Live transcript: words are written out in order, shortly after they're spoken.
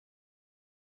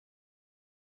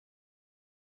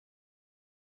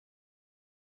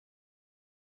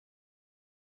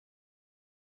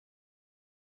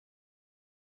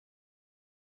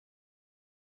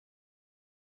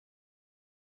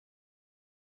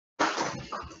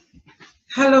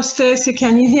Hello, Stacy.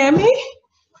 Can you hear me?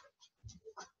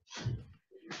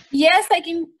 Yes,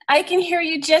 I can hear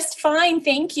you just fine.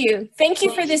 Thank you. Thank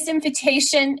you for this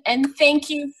invitation, and thank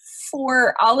you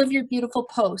for all of your beautiful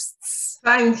posts.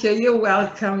 Thank you. You're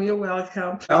welcome. You're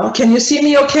welcome. Oh, can you see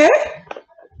me okay?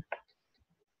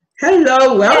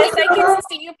 Hello, welcome. Yes, I can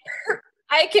see you.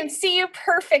 I can see you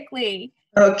perfectly.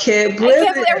 Okay, brilliant.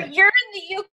 I can't believe you're in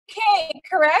the UK,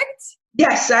 correct?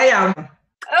 Yes, I am.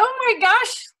 Oh my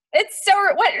gosh, it's so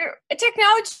what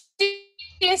technology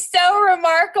is so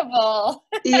remarkable.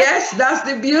 Yes, that's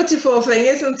the beautiful thing,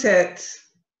 isn't it?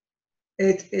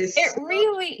 It is. It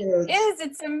really is.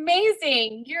 It's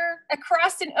amazing. You're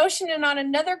across an ocean and on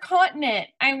another continent.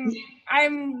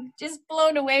 I'm just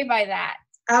blown away by that.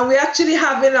 And we're actually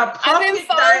having a public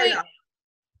dialogue.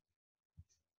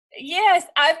 Yes,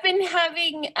 I've been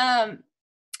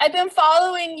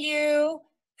following you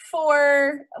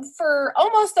for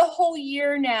almost a whole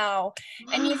year now.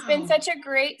 Wow. And you've been such a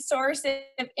great source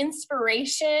of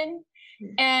inspiration.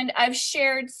 And I've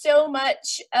shared so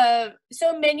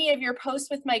many of your posts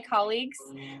with my colleagues.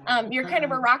 You're kind of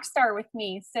a rock star with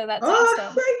me, so that's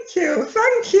awesome. Thank you,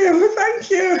 thank you, thank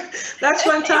you. That's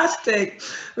fantastic.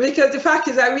 Because the fact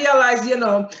is, I realize,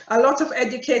 a lot of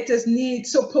educators need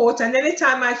support, and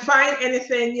anytime I find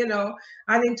anything,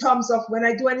 and in terms of when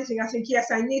I do anything, I think,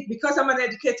 yes, I need, because I'm an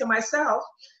educator myself,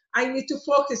 I need to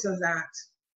focus on that.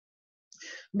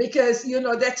 Because there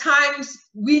are times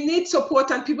we need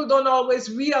support and people don't always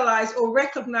realize or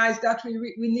recognize that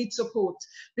we need support,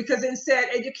 because instead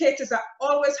educators are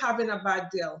always having a bad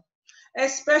deal,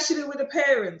 especially with the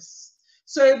parents.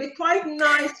 So it'd be quite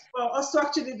nice for us to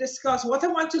actually discuss what I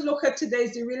want to look at today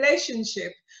is the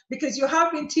relationship, because you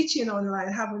have been teaching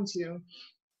online, haven't you?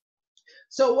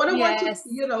 So what I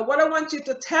want you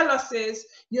to tell us is,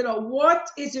 what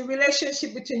is the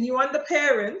relationship between you and the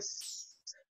parents,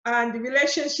 and the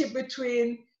relationship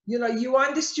between, you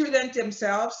and the student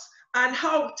themselves, and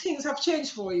how things have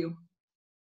changed for you?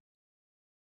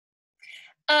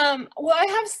 Well, I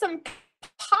have some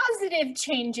positive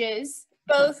changes,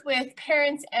 both with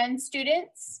parents and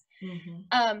students.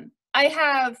 Mm-hmm. I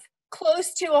have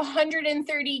close to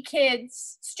 130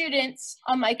 students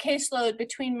on my caseload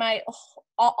between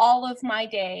all of my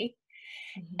day.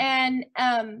 Mm-hmm. And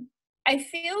I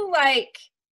feel like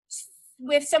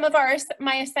with some of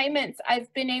my assignments,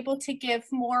 I've been able to give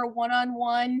more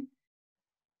one-on-one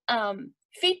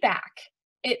feedback.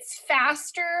 It's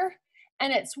faster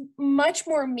and it's much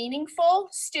more meaningful.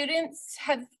 Students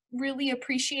have really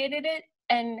appreciated it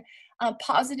and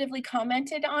positively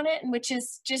commented on it, which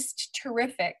is just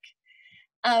terrific.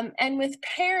 And with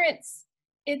parents,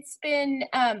 it's been,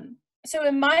 so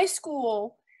in my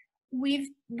school,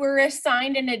 we're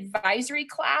assigned an advisory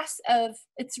class of,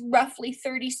 it's roughly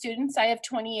 30 students. I have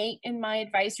 28 in my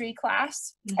advisory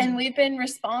class. Mm-hmm. And we've been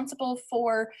responsible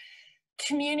for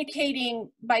communicating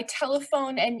by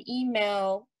telephone and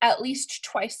email at least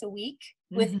twice a week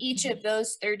with mm-hmm. each of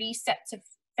those 30 sets of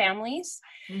families,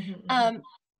 mm-hmm.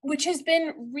 Which has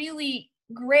been really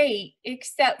great,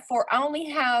 except for I only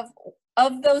have,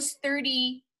 of those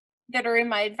 30 that are in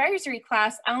my advisory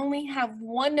class, I only have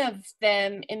one of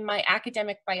them in my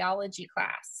academic biology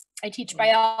class. I teach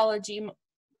biology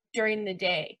during the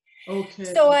day. Okay.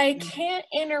 So I can't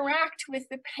interact with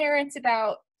the parents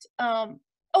about,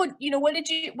 what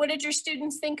did your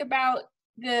students think about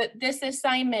this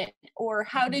assignment, or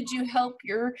how did you help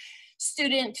your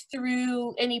student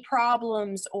through any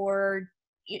problems, or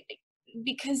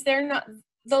because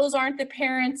those aren't the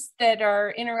parents that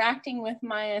are interacting with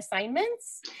my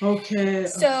assignments. Okay.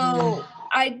 So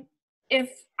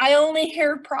okay. I only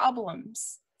hear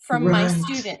problems from my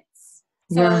students.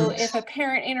 So if a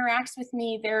parent interacts with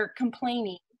me, they're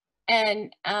complaining,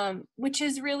 and which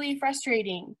is really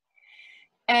frustrating.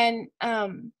 And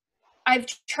I've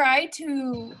tried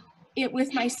to,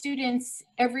 with my students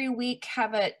every week,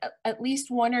 have at least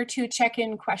one or two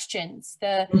check-in questions.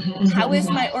 How is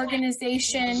my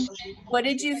organization? What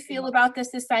did you feel about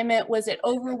this assignment? Was it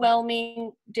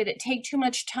overwhelming? Did it take too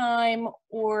much time?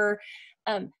 Or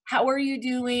how are you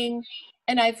doing?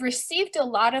 And I've received a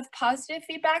lot of positive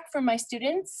feedback from my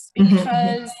students,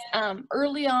 because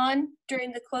early on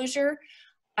during the closure,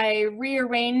 I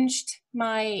rearranged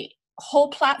my whole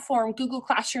platform, Google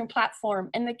Classroom platform,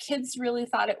 and the kids really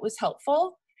thought it was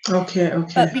helpful. Okay.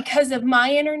 But because of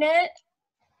my internet,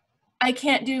 I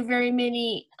can't do very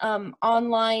much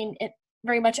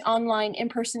online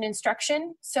in-person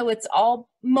instruction. So it's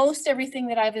most everything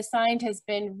that I've assigned has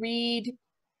been read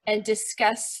and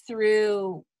discussed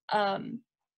through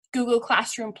Google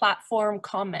Classroom platform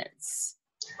comments.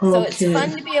 Okay. So it's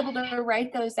fun to be able to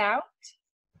write those out.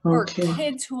 or Okay.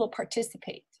 kids who will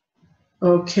participate.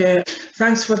 Okay,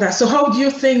 thanks for that. So how do you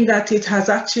think that it has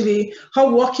actually,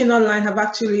 how working online have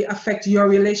actually affected your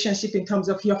relationship in terms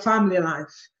of your family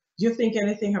life? Do you think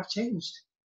anything have changed?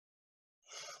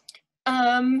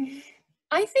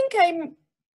 I think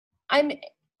I'm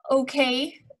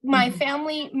okay. My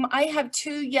family, I have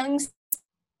 2 young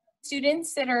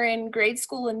students that are in grade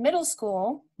school and middle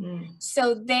school.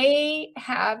 So they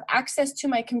have access to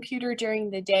my computer during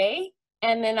the day,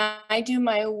 and then I do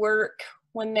my work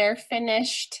when they're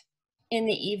finished in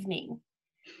the evening.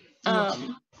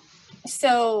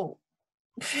 So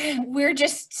we're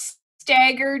just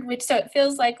staggered, which so it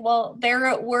feels like, well, they're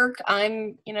at work,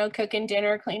 I'm, cooking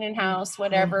dinner, cleaning house,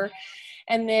 whatever.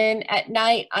 And then at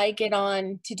night I get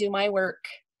on to do my work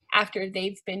after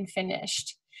they've been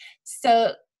finished.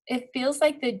 So it feels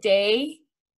like the day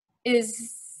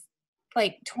is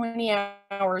like 20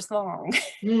 hours long.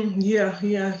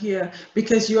 Yeah.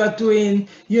 Because you are doing,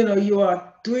 you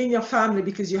are doing your family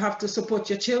because you have to support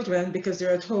your children because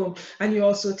they're at home, and you're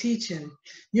also teaching.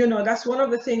 That's one of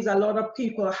the things a lot of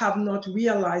people have not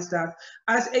realized, that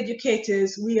as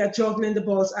educators, we are juggling the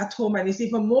balls at home, and it's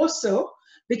even more so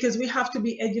because we have to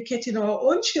be educating our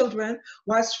own children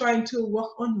whilst trying to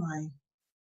work online.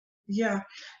 Yeah,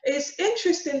 it's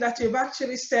interesting that you've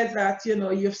actually said that,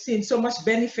 you've seen so much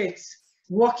benefits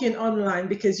working online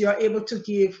because you're able to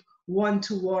give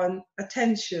one-to-one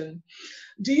attention.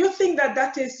 Do you think that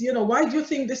that is, why do you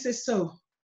think this is so?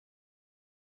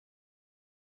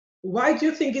 Why do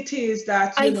you think it is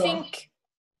that, I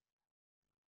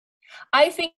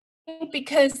think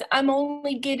because I'm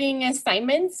only getting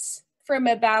assignments from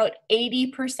about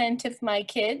 80% of my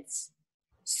kids.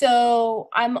 So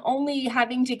I'm only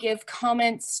having to give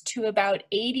comments to about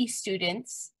 80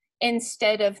 students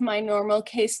instead of my normal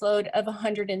caseload of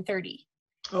 130.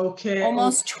 Okay.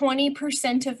 Almost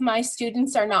 20% of my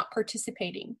students are not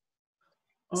participating.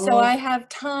 So Oh, I have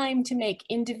time to make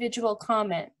individual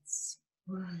comments.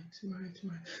 right.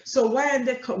 So why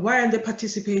aren't they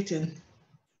participating?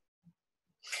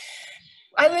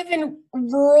 I live in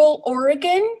rural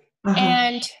Oregon,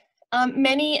 and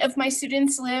many of my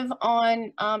students live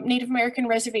on Native American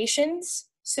reservations,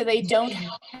 so they don't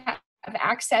have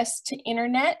access to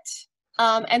internet,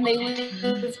 and they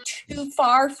live too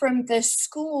far from the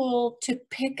school to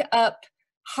pick up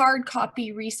hard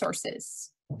copy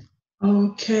resources.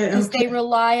 Okay. Because they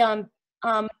rely on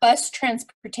bus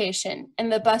transportation,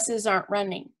 and the buses aren't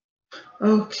running.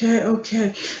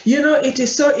 Okay. It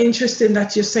is so interesting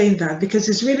that you're saying that, because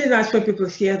it's really nice when people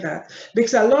hear that,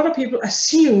 because a lot of people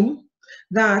assume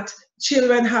that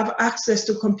children have access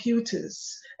to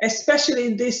computers, especially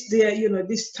in this day,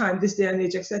 this time, this day and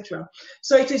age, etc.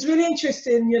 So it is really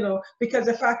interesting, because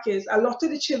the fact is, a lot of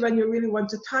the children you really want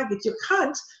to target, you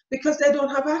can't, because they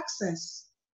don't have access.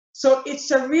 So it's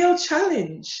a real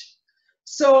challenge.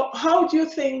 So how do you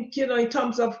think, in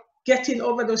terms of getting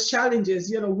over those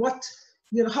challenges,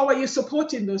 how are you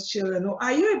supporting those children, or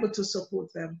are you able to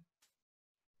support them?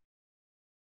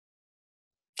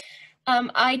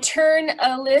 I turn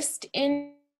a list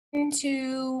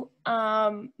into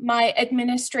my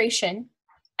administration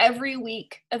every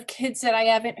week of kids that I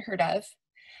haven't heard of.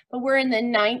 But we're in the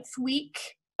 9th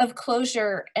week of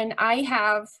closure, and I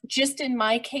have, just in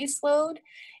my caseload,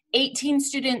 18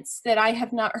 students that I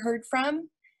have not heard from.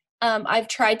 I've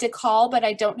tried to call, but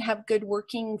I don't have good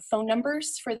working phone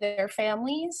numbers for their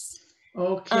families.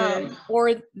 Okay.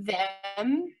 Or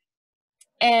them.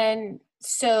 And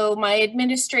so my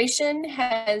administration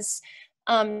has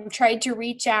tried to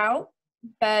reach out,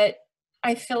 but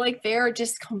I feel like they're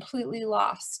just completely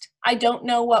lost. I don't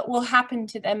know what will happen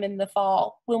to them in the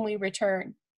fall when we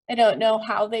return. I don't know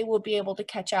how they will be able to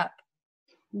catch up.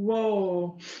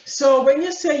 Whoa. So when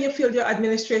you say you feel your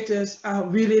administrators are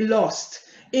really lost,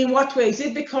 in what way? Is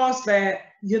it because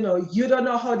you don't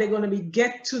know how they're going to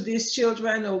get to these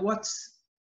children, or what's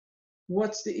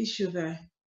the issue there?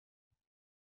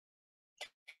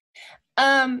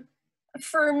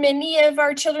 For many of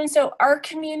our children, so our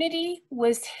community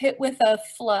was hit with a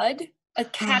flood, a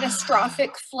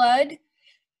catastrophic flood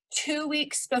 2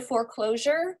 weeks before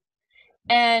closure,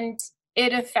 and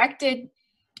it affected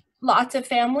lots of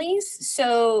families.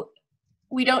 So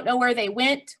we don't know where they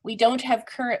went. We don't have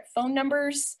current phone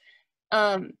numbers.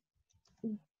 And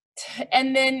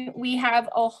then we have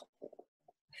a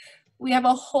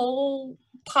whole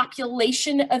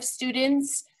population of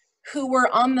students who were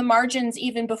on the margins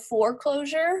even before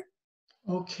closure.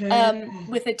 Okay.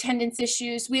 With attendance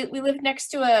issues. We live next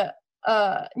to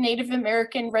a Native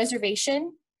American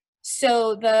reservation.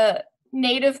 So the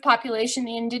Native population,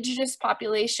 the indigenous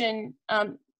population,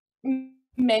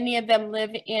 many of them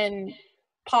live in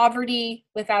poverty,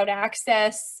 without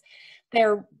access.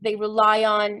 They rely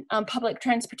on public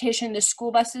transportation, the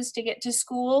school buses, to get to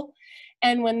school.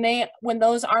 And when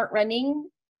those aren't running,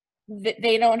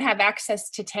 they don't have access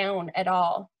to town at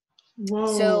all.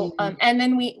 Whoa. So, and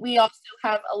then we also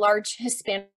have a large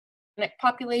Hispanic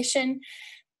population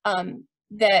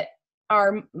that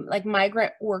are like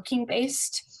migrant working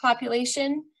based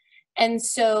population. And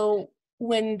so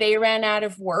when they ran out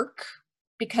of work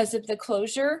because of the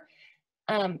closure,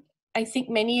 I think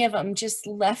many of them just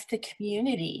left the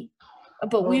community,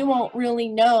 but we won't really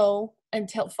know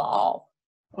until fall.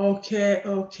 Okay.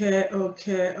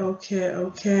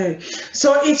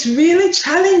 So it's really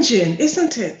challenging,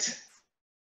 isn't it?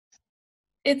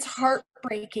 It's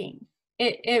heartbreaking.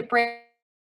 It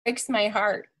breaks my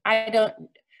heart. I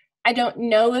don't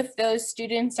know if those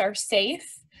students are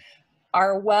safe,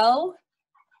 are well.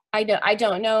 I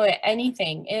don't know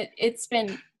anything. It's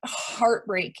been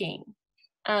heartbreaking.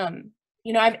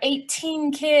 You know, I have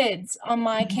 18 kids on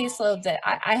my caseload that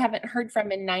I haven't heard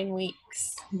from in 9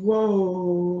 weeks.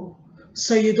 Whoa.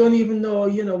 So you don't even know,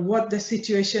 you know, what the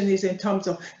situation is in terms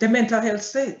of the mental health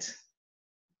state.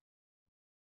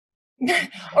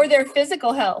 Or their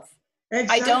physical health.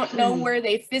 Exactly. I don't know where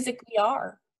they physically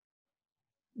are.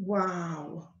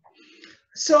 Wow.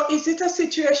 So is it a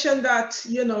situation that,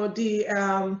 you know, the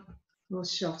oh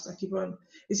shucks, I keep on.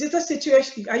 Is it a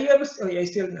situation, are you able to, oh yeah,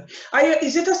 still no.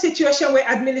 Is it a situation where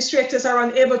administrators are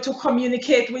unable to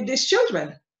communicate with these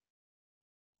children?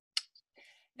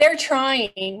 They're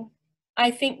trying.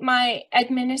 I think my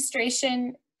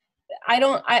administration,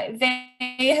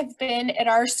 they have been at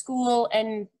our school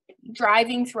and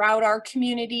driving throughout our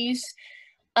communities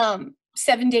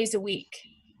 7 days a week.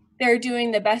 They're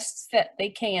doing the best that they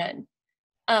can.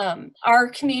 Our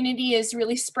community is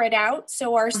really spread out,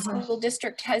 so our school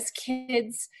district has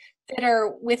kids that are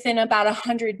within about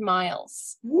 100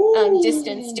 miles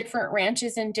distance, different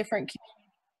ranches and different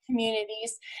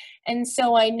communities. And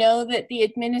so I know that the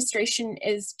administration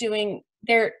is doing,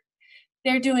 they're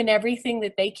doing everything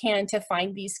that they can to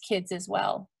find these kids as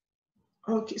well.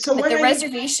 Okay, so but the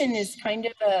reservation is kind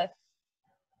of a,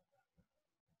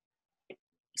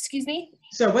 excuse me?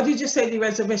 So what did you say the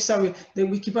reservation, sorry, that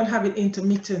we keep on having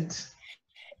intermittent?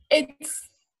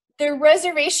 The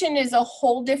reservation is a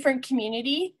whole different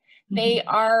community. They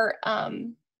are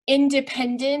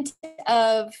independent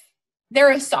of,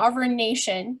 they're a sovereign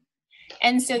nation.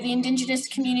 And so the indigenous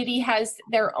community has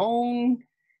their own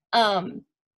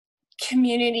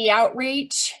community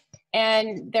outreach,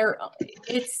 and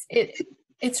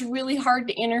it's really hard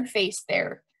to interface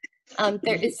there.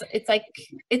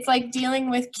 It's like dealing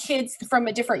with kids from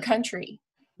a different country.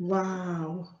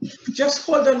 Wow. Just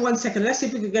hold on 1 second. Let's see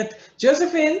if we can get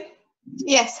Josephine.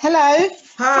 Yes, hello.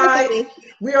 Hi.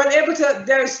 We are unable to,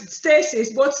 there's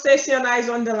Stacy, both Stacy and I is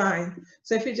on the line.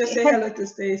 So if you just say hello to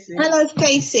Stacy. Hello,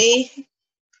 Stacy.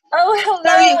 Oh,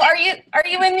 hello. Are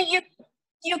you in the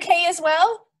UK as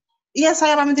well? Yes, I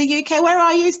am. I'm in the UK. Where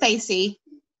are you, Stacy?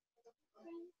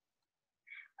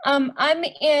 I'm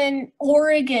in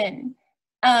Oregon,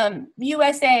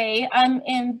 USA. I'm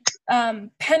in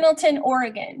Pendleton,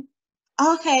 Oregon.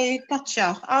 Okay,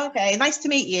 gotcha. Okay, nice to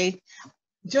meet you.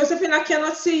 Josephine, I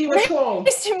cannot see you at all.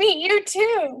 Nice to meet you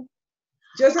too.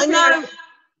 Josephine, I'm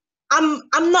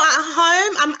not at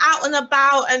home. I'm out and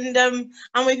about, and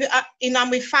I'm with I'm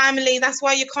with family. That's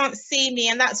why you can't see me,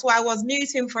 and that's why I was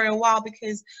muting for a while,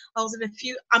 because I was with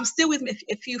I'm still with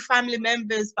a few family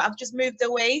members, but I've just moved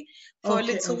away for a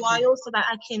little while so that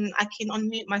I can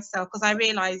unmute myself, because I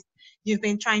realized you've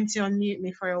been trying to unmute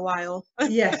me for a while.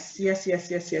 Yes.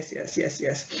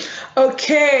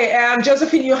 Okay,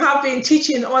 Josephine, you have been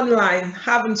teaching online,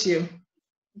 haven't you?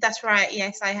 That's right.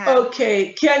 Yes, I have.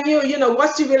 Okay. Can you know,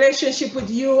 what's the relationship with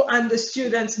you and the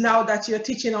students now that you're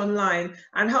teaching online,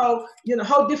 and how, you know,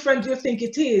 how different do you think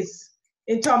it is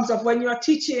in terms of when you're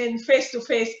teaching face to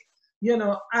face, you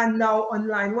know, and now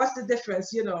online? What's the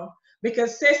difference, you know?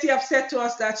 Because Stacey have said to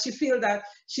us that she feels that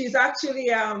she's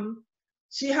actually,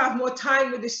 she have more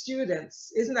time with the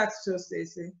students. Isn't that true,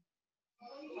 Stacey?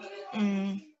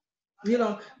 You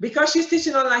know, because she's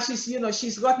teaching online, she's, you know,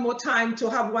 she's got more time to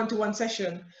have one-to-one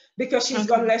session because she's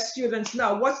got less students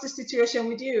now. What's the situation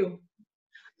with you?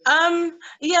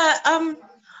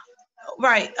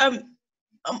 Right.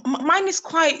 Mine is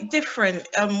quite different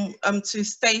to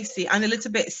Stacey, and a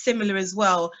little bit similar as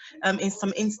well in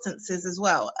some instances as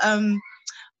well.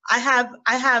 I have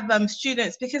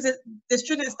students, because the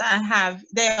students that I have,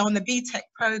 they're on the BTEC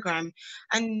program,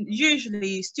 and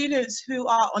usually students who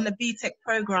are on the BTEC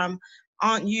program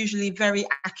aren't usually very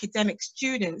academic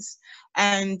students,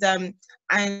 and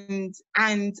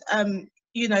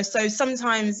you know, so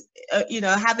sometimes, you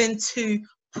know, having to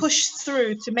push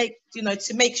through to make, you know,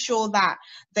 to make sure that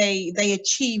they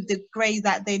achieve the grade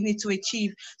that they need to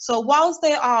achieve. So whilst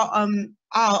they are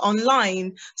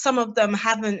online, some of them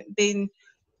haven't been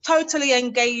totally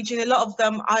engaging. A lot of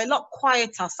them are a lot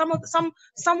quieter. Some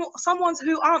ones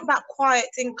who aren't that quiet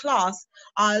in class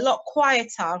are a lot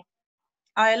quieter,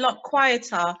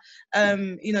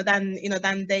 you know, than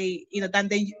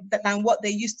what they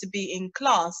used to be in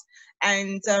class.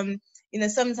 And you know,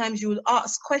 sometimes you would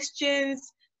ask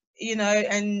questions, you know,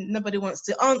 and nobody wants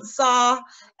to answer,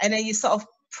 and then you sort of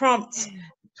prompt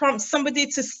somebody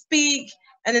to speak,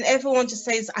 and then everyone just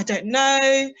says, I don't know.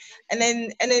 And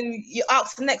then you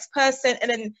ask the next person,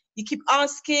 and then you keep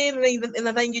asking, and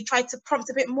then you try to prompt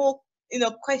a bit more, you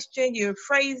know, question, you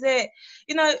phrase it,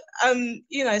 you know,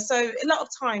 so a lot of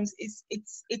times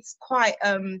it's quite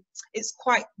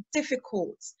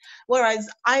difficult. Whereas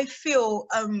I feel,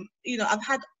 you know, I've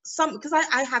had some, because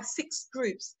I have 6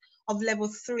 groups of level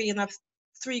 3, and I've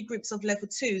 3 groups of level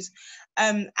 2s,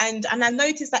 and I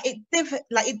noticed that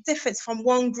it differs from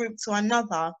one group to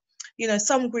another. You know,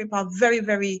 some group are very,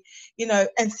 very, you know,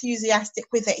 enthusiastic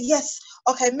with it. Yes,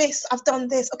 okay, miss, I've done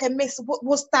this. Okay, miss,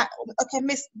 what's that? Okay,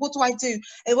 miss, what do I do?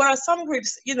 And whereas some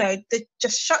groups, you know, they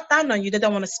just shut down on you. They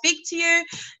don't want to speak to you.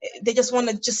 They just want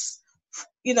to just,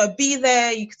 you know, be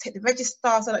there. You can take the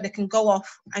register so that they can go off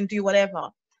and do whatever.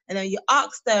 And then you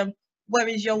ask them, where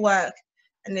is your work?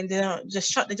 And then they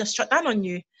just shut down on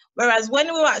you. Whereas when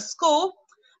we were at school,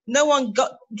 no one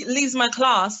leaves my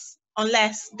class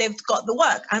unless they've got the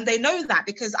work, and they know that,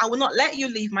 because I will not let you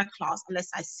leave my class unless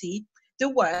I see the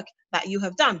work that you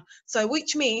have done. So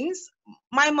which means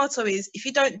my motto is, if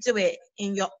you don't do it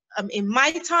in your in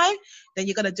my time, then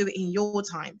you're going to do it in your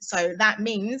time. So that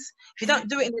means if you don't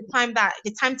do it in the time that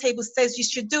the timetable says you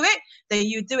should do it, then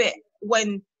you do it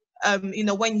when you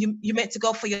know, when you meant to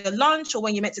go for your lunch, or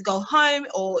when you meant to go home,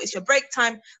 or it's your break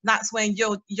time. That's when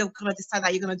you're gonna decide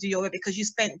that you're gonna do your work, because you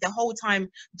spent the whole time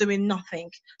doing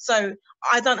nothing. So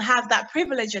I don't have that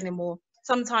privilege anymore.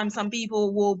 Sometimes some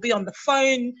people will be on the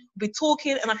phone, be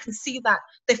talking, and I can see that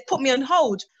they've put me on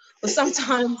hold. Or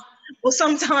sometimes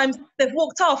they've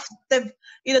walked off. They've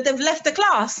left the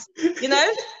class. You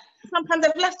know, sometimes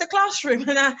they've left the classroom,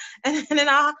 and then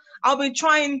I'll be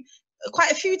trying.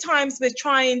 Quite a few times we're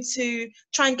trying to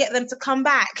get them to come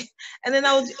back, and then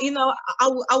I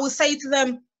will say to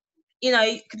them, you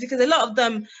know, because a lot of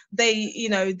them,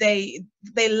 they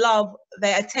love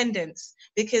their attendance,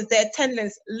 because their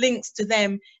attendance links to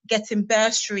them getting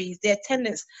bursaries, their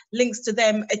attendance links to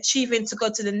them achieving to go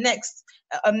to the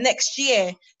next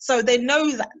year. So they know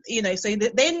that, you know, so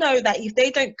they know that if they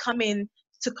don't come in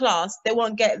to class, they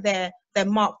won't get their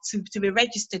mark to be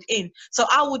registered in. So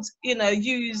I would, you know,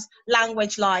 use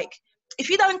language like, if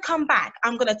you don't come back,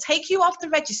 I'm going to take you off the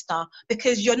register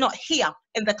because you're not here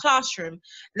in the classroom.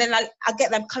 Then I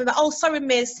get them coming back, oh, sorry,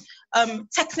 miss,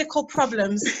 technical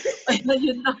problems. And then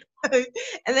you know,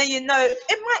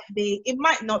 it might be, it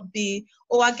might not be.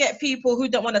 Or I get people who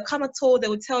don't want to come at all. They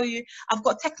will tell you, I've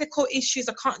got technical issues,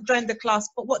 I can't join the class.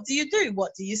 But what do?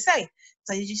 What do you say?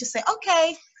 So you just say,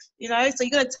 okay, you know, so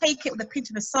you're going to take it with a pinch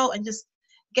of salt and just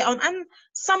get on. And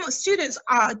some students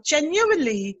are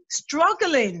genuinely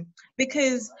struggling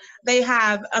because they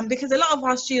have, because a lot of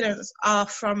our students are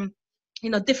from,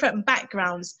 you know, different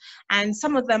backgrounds, and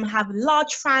some of them have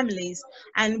large families,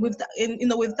 and with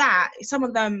that, some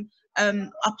of them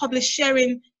are probably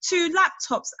sharing 2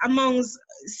 laptops amongst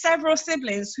several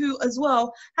siblings who as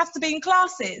well have to be in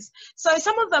classes. So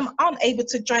some of them aren't able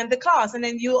to join the class, and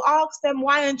then you ask them,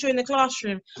 why aren't you in the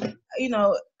classroom? You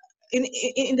know,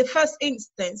 in the first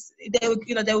instance, they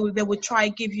would try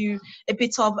to give you a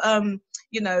bit of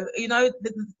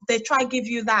they try to give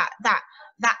you that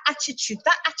attitude.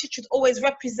 That attitude always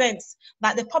represents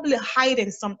that they're probably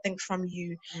hiding something from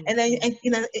you.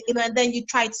 Mm-hmm. And then you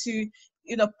try to,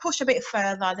 you know, push a bit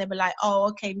further. They'll be like, oh,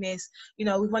 okay, miss, you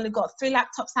know, we've only got 3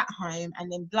 laptops at home, and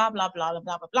then blah blah blah blah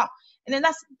blah blah blah. And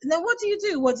then what do you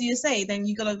do? What do you say? Then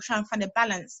you gotta try and find a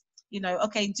balance. You know,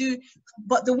 okay,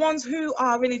 but the ones who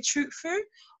are really truthful,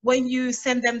 when you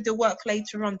send them the work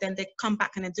later on, then they come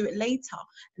back and they do it later,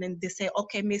 and then they say,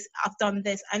 okay, miss, I've done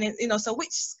this, and then, you know, so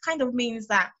which kind of means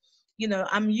that, you know,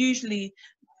 I'm usually,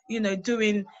 you know,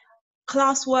 doing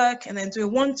classwork and then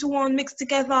doing one-to-one mixed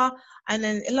together, and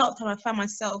then a lot of time I find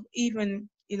myself, even,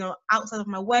 you know, outside of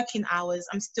my working hours,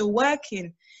 I'm still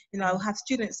working. You know, I'll have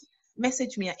students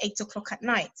message me at 8 o'clock at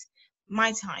night,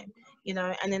 my time, you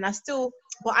know, and then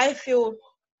but I feel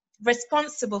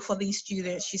responsible for these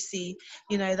students, you see,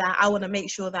 you know, that I want to make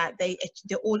sure that they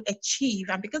all achieve.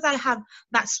 And because I have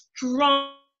that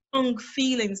strong strong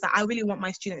feelings that I really want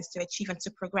my students to achieve and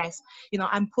to progress. You know,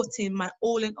 I'm putting my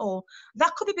all in all.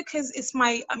 That could be because it's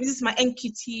my, I mean, this is my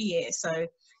NQT year, so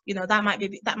you know that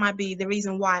might be the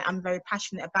reason why I'm very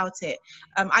passionate about it.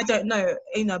 I don't know,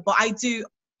 you know, but I do,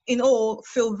 in all,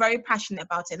 feel very passionate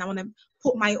about it, and I want to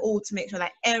put my all to make sure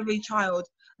that every child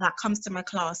that comes to my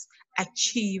class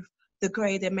achieve the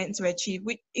grade they're meant to achieve.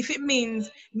 If it means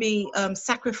me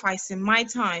sacrificing my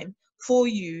time for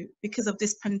you because of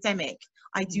this pandemic,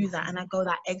 I do that, and I go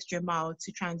that extra mile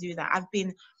to try and do that. I've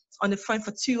been on the phone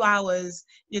for 2 hours,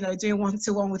 you know, doing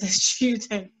one-to-one with a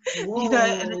student, you know,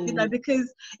 and,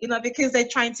 because they're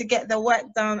trying to get their work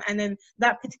done, and then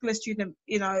that particular student,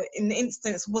 you know, in the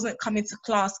instance, wasn't coming to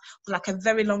class for like a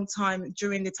very long time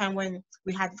during the time when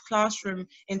we had classroom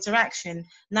interaction.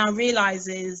 Now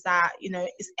realizes that, you know,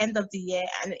 it's end of the year,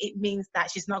 and it means that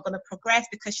she's not going to progress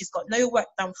because she's got no work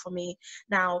done for me.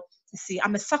 Now, you see,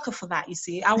 I'm a sucker for that. You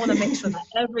see, I want to make sure that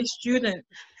every student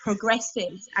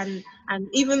progresses, and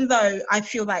even though I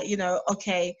feel like, you know,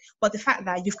 okay, but the fact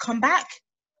that you've come back,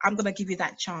 I'm gonna give you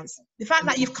that chance. The fact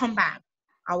that you've come back,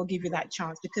 I will give you that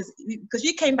chance, because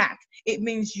you came back, it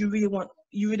means you really want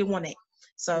it.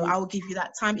 So I will give you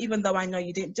that time, even though I know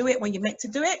you didn't do it when you meant to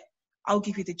do it. I'll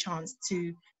give you the chance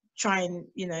to try and,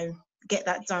 you know, get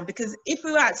that done. Because if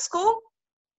we were at school,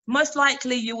 most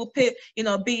likely you will be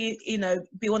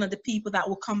one of the people that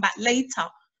will come back later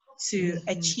to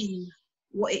achieve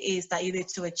what it is that you need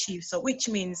to achieve. So which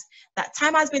means that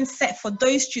time has been set for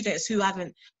those students who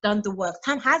haven't done the work.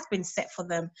 Time has been set for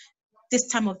them this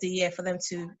time of the year for them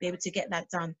to be able to get that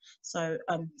done. So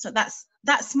so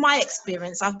that's my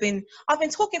experience. I've been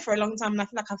talking for a long time, and I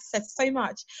feel like I've said so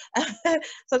much.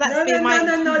 So that's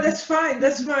no, that's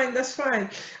fine.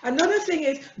 Another thing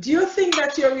is, do you think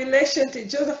that your relationship,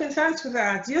 Josephine, thanks for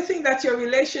that, do you think that your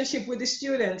relationship with the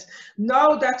students,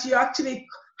 now that you're actually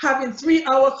having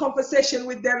 3-hour conversation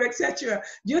with them, etc.,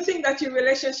 do you think that your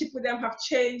relationship with them have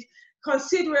changed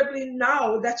considerably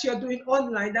now that you're doing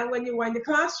online than when you were in the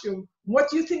classroom? What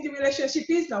do you think the relationship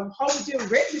is now? How would you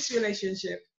rate this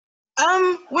relationship?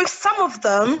 With some of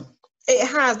them, it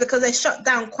has, because they shut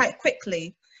down quite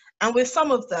quickly. And with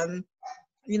some of them,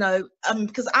 you know,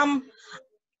 because I'm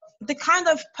the kind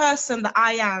of person that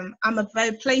I am, I'm a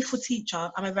very playful teacher.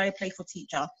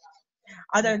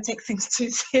 I don't take things too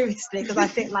seriously, because I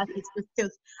think life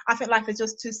is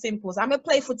just too simple. So I'm a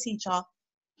playful teacher,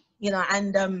 you know,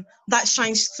 and that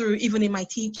shines through even in my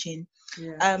teaching.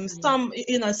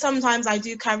 Sometimes I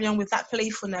do carry on with that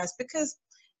playfulness, because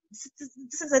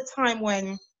this is a time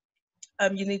when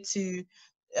you need to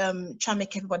try and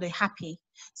make everybody happy.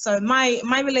 So my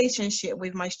relationship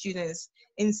with my students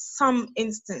in some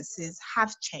instances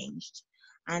have changed,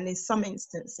 and in some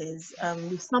instances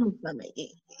with some of them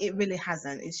it really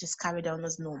hasn't. It's just carried on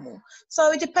as normal.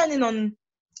 So depending on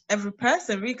every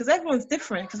person, really, because everyone's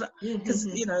different, because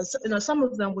you know, some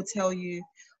of them would tell you,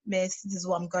 miss, this is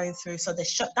what I'm going through, so they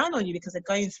shut down on you because they're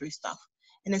going through stuff.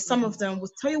 And then some of them will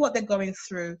tell you what they're going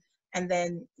through, and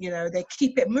then, you know, they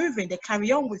keep it moving, they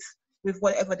carry on with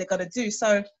whatever they're going to do.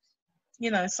 So,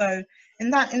 you know, so in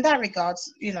that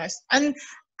regards, you know, and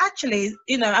actually,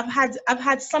 you know, I've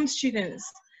had some students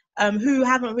who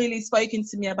haven't really spoken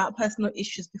to me about personal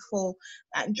issues before,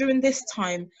 and during this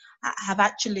time have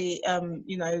actually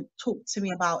you know, talked to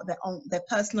me about their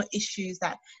personal issues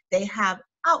that they have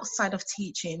outside of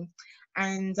teaching,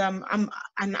 and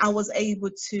I was able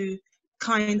to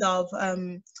kind of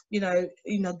you know,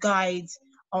 guide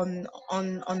on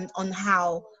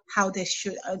how they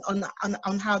should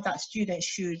on how that student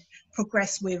should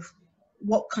progress with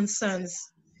what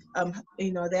concerns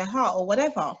you know, their heart or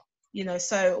whatever, you know.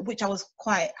 So which I was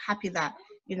quite happy that,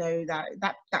 you know,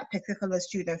 that particular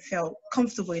student felt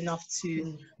comfortable enough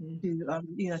to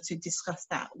you know, to discuss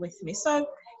that with me. So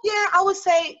yeah, I would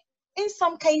say in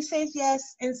some cases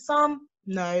yes, in some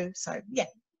no. So yeah,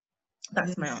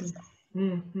 that's my answer. Do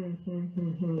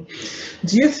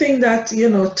you think that, you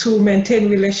know, to maintain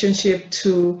relationship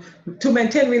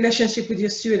with your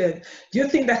student, do you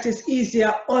think that is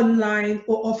easier online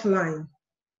or offline?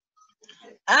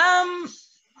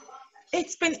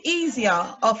 It's been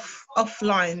easier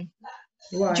offline.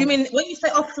 Why? Do you mean, when you say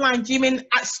offline, do you mean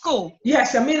at school?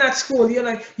 Yes, I mean at school, you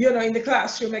know, in the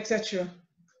classroom, etc.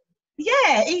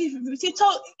 Yeah,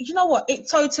 you know what, it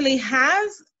totally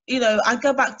has. You know, I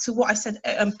go back to what I said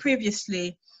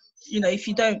previously, you know, if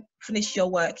you don't finish your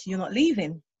work, you're not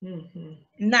leaving.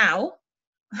 Now,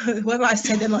 whether I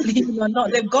say they're not leaving or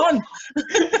not, they've gone.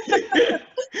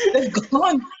 They've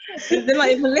gone. They're not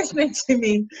even listening to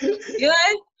me.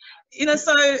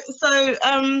 So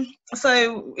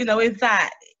you know, with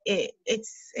that,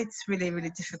 it's really,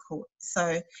 really difficult.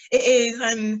 So it is,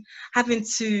 and having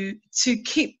to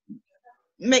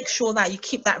make sure that you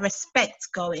keep that respect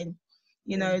going,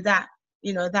 you know, that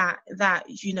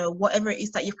whatever it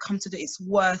is that you've come to do, it's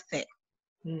worth it.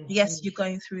 Yes, you're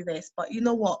going through this, but you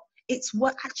know what, it's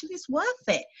worth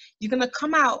it. You're gonna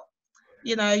come out,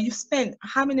 you've spent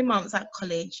how many months at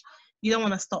college. You don't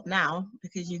want to stop now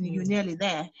because you're nearly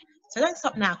there. So don't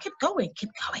stop now. Keep going,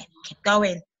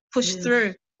 push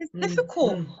through. It's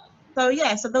difficult. So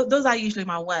yeah, so those are usually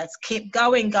my words. Keep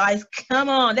going, guys. Come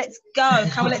on, let's go.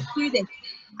 Come on, let's do this.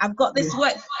 I've got this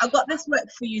work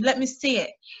for you. Let me see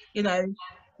it. And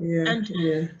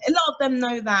a lot of them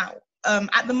know that.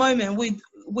 At the moment,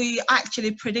 we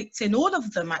actually predicting all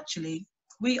of them. Actually,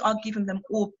 we are giving them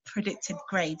all predicted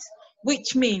grades,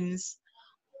 which means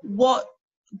what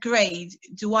grade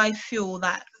do I feel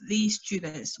that these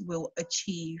students will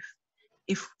achieve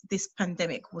if this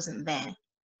pandemic wasn't there.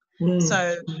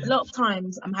 So a lot of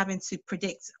times I'm having to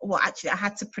predict, I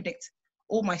had to predict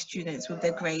all my students with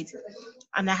their grade,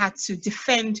 and I had to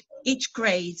defend each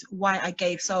grade why I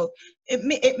gave. So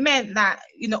it meant that,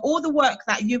 all the work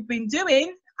that you've been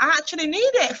doing, I actually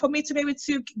need it for me to be able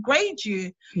to grade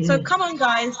you. So come on,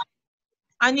 guys.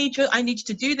 I need you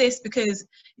to do this, because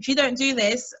if you don't do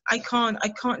this, I can't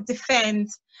defend,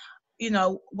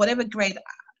 whatever grade,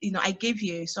 I give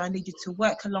you. So I need you to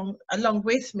work along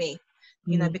with me,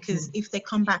 because if they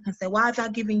come back and say, why have I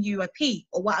given you a P,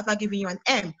 or why have I given you an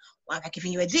M, why have I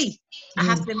given you a D? I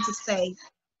have to be able to say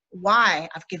why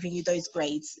I've given you those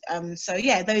grades. So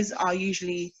yeah, those are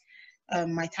usually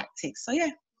my tactics. So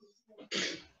yeah.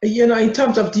 In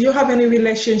terms of, do you have any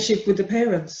relationship with the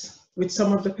parents, with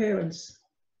some of the parents?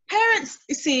 Parents,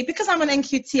 you see, because I'm an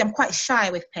NQT, I'm quite shy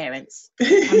with parents.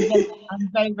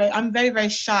 I'm very, very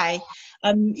shy.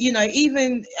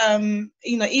 Even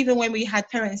when we had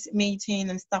parents meeting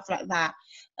and stuff like that,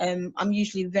 I'm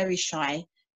usually very shy.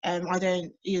 I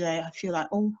don't, I feel like,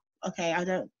 oh, okay, I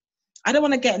don't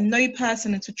want to get no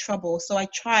person into trouble. So I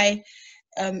try,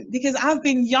 because I've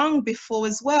been young before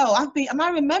as well. I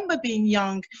remember being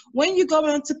young. When you go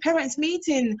into parents'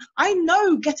 meeting, I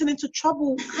know getting into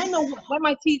trouble. I know when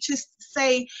my teachers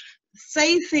say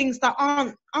things that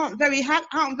aren't very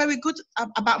good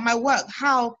about my work.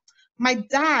 How my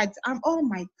dad, oh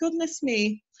my goodness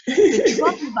me, the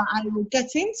trouble that I will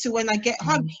get into when I get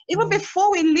home. Even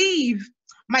before we leave,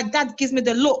 my dad gives me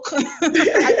the look. I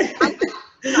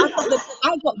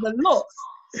got the looks.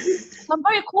 So I'm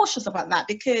very cautious about that,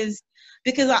 because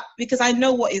I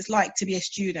know what it's like to be a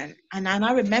student, and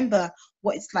I remember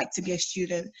what it's like to be a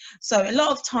student. So a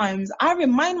lot of times I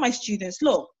remind my students,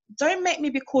 look, don't make me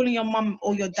be calling your mum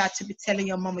or your dad to be telling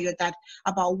your mum or your dad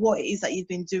about what it is that you've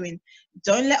been doing.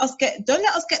 Don't let us get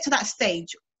to that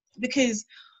stage, because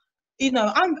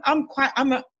I'm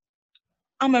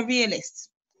a realist.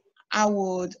 I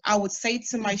would say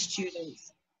to my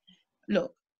students,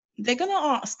 look, they're going to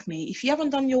ask me, if you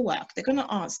haven't done your work, they're going to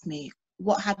ask me,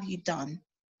 what have you done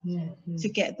to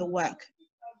get the work?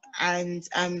 And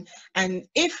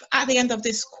if at the end of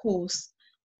this course,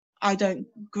 I don't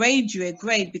grade you a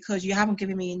grade because you haven't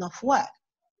given me enough work,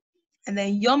 and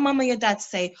then your mum and your dad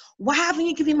say, why haven't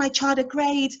you given my child a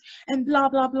grade, and blah,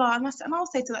 blah, blah. And I'll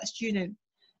say to that student,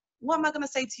 what am I going to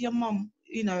say to your mum?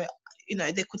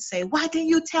 They could say, why didn't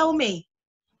you tell me?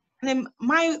 And then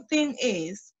my thing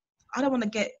is, I don't want to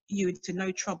get you into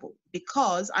no trouble,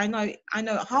 because I know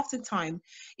half the time,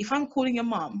 if I'm calling your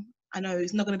mum, I know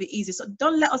it's not going to be easy. So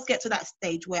don't let us get to that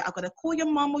stage where I've got to call your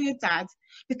mum or your dad,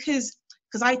 because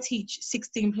I teach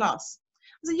 16 plus.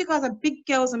 So you guys are big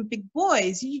girls and big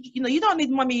boys. You don't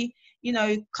need mommy,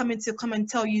 come and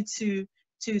tell you to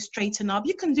straighten up.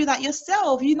 You can do that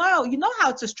yourself. You know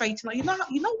how to straighten up. You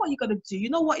know what you got to do. You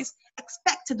know what is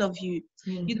expected of you.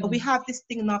 We have this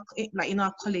thing in our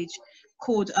college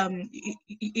called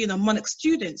monarch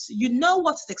students. You know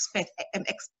what's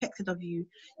expected of you.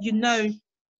 You know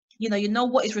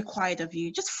what is required of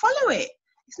you. Just follow it.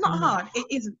 It's not hard. It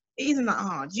isn't that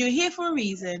hard. You're here for a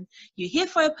reason. You're here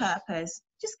for a purpose.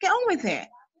 Just get on with it.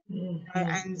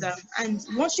 And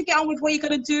once you get on with what you're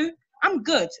gonna do, I'm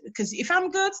good, because if I'm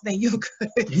good, then you're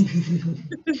good.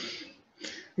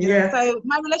 So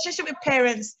my relationship with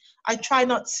parents, I try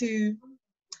not to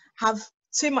have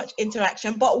too much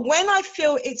interaction, but when I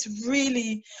feel it's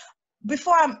really,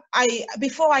 before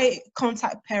I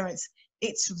contact parents,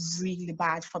 it's really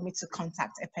bad for me to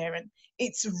contact a parent.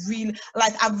 It's really,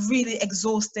 like, I've really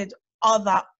exhausted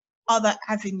other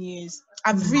avenues.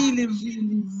 I've really,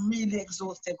 really, really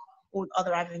exhausted all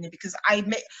other avenues, because I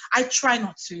try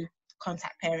not to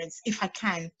contact parents. If I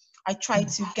can, I try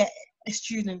to get a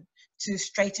student to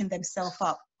straighten themselves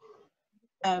up.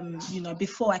 you know,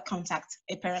 before I contact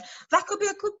a parent. That could be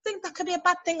a good thing, that could be a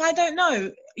bad thing, I don't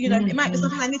know. You know, it might be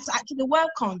something I need to actually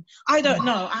work on. I don't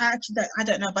know. I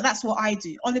don't know, but that's what I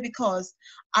do, only because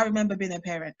I remember being a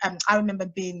parent. I remember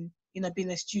being, you know,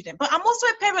 being a student, but I'm also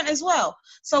a parent as well.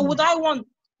 So would I want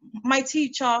my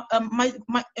teacher,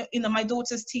 my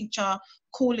daughter's teacher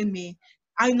calling me?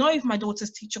 I know if my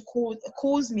daughter's teacher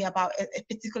calls me about a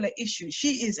particular issue,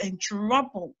 she is in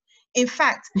trouble. In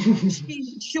fact,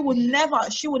 she will never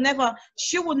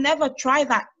try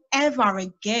that ever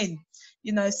again.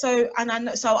 You know, so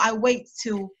I wait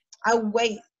to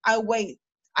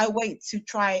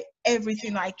try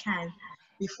everything I can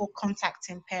before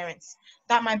contacting parents.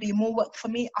 That might be more work for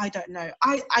me. I don't know.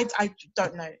 I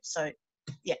don't know. So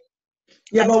yeah.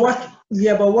 Yeah,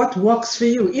 but what works for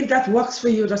you? If that works for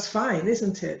you, that's fine,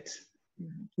 isn't it?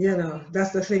 You know,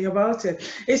 that's the thing about it.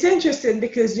 It's interesting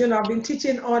because, you know, I've been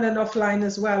teaching on and offline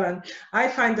as well, and I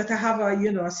find that I have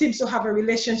I seem to have a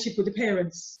relationship with the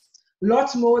parents,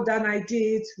 lots more than I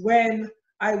did when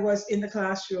I was in the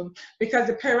classroom, because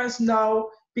the parents now,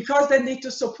 because they need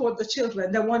to support the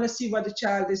children, they want to see what the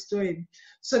child is doing.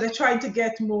 So they're trying to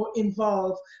get more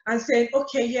involved and saying,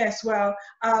 okay, yes, well,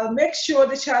 I'll make sure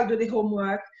the child do the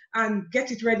homework and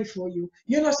get it ready for you.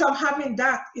 You know, so I'm having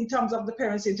that in terms of the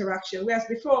parents' interaction. Whereas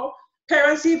before,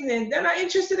 parents' evening, they're not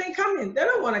interested in coming. They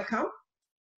don't want to come.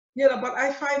 You know, but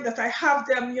I find that I have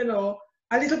them, you know,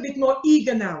 a little bit more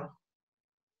eager now,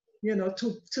 you know,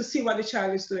 to see what the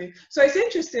child is doing. So it's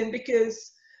interesting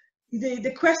because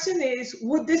the question is,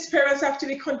 would these parents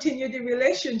actually continue the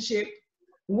relationship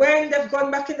when they've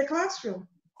gone back in the classroom?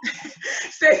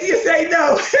 Stacey, you say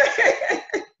no.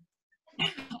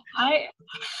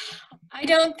 I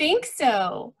don't think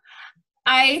so.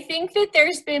 I think that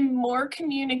there's been more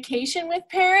communication with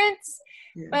parents,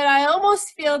 but I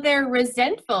almost feel they're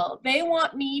resentful. They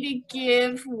want me to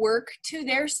give work to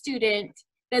their student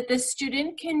that the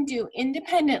student can do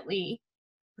independently.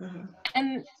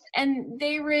 And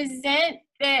they resent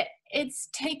that it's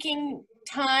taking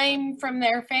time from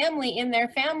their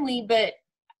family, but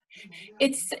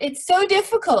it's so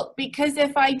difficult, because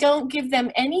if I don't give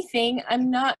them anything, I'm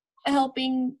not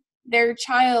helping their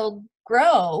child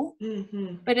grow.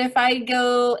 But if I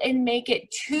go and make it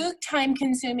too time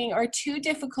consuming or too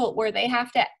difficult where they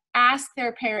have to ask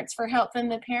their parents for help, then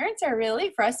the parents are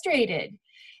really frustrated.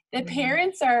 The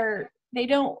parents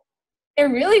they're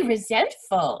really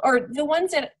resentful, or the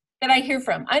ones that I hear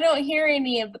from. I don't hear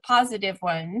any of the positive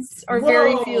ones, or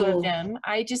very few of them.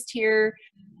 I just hear,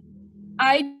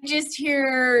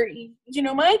 you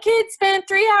know, my kid spent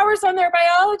 3 hours on their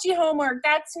biology homework.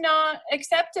 That's not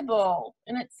acceptable.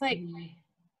 And it's like,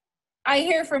 I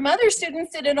hear from other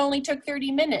students that it only took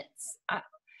 30 minutes.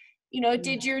 You know,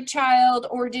 did your child,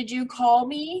 or did you call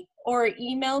me or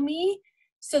email me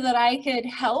so that I could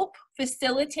help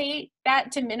facilitate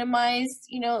that to minimize,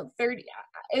 you know, 30.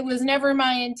 It was never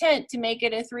my intent to make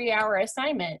it a 3-hour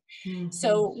assignment.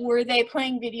 So were they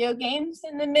playing video games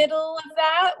in the middle of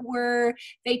that? Were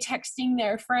they texting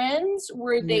their friends?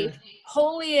 Were they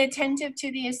wholly attentive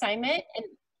to the assignment?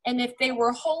 And if they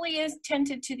were wholly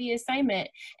attentive to the assignment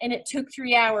and it took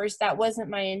 3 hours, that wasn't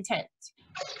my intent.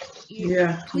 You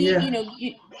know,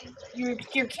 your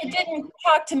kid didn't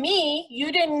talk to me.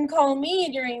 You didn't call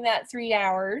me during that 3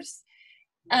 hours.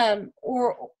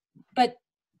 But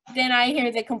then I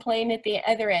hear the complaint at the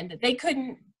other end that they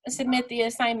couldn't submit the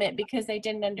assignment because they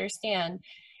didn't understand.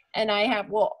 And I have,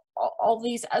 well, all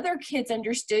these other kids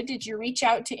understood. Did you reach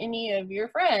out to any of your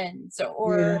friends?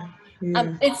 Or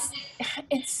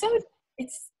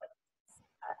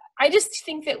I just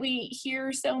think that we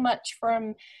hear so much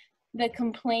from the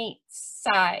complaint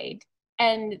side,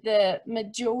 and the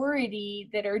majority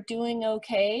that are doing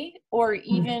okay, or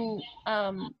even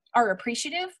are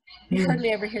appreciative, we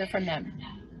hardly ever hear from them.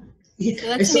 So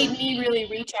that's made me really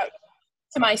reach out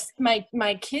to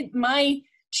my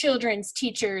children's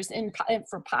teachers and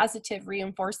for positive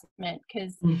reinforcement,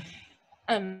 because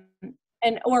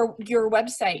or your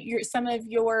website, some of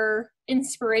your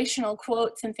inspirational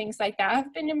quotes and things like that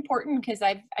have been important, because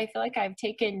I feel like I've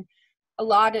taken a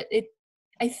lot of it.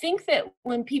 I think that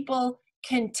when people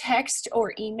can text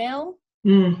or email,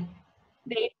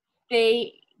 they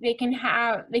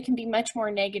can be much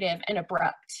more negative and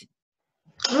abrupt.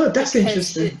 Oh, that's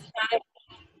interesting.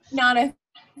 It's not a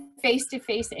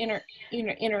face-to-face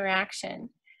interaction.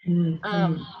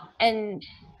 And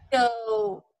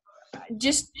so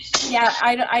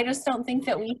I just don't think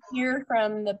that we hear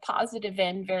from the positive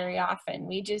end very often.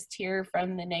 We just hear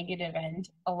from the negative end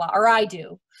a lot, or I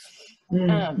do.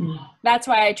 That's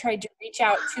why I tried to reach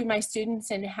out to my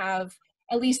students and have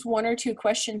at least 1 or 2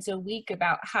 questions a week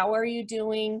about how are you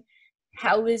doing,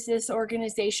 how does this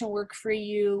organization work for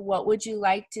you? What would you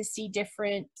like to see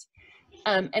different?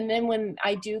 And then when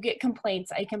I do get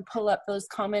complaints, I can pull up those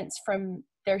comments from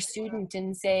their student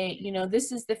and say, you know,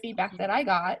 this is the feedback that I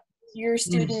got. Your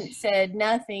student said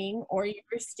nothing, or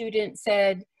your student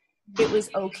said it was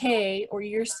okay, or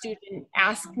your student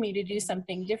asked me to do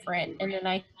something different, and then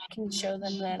I can show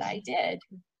them that I did.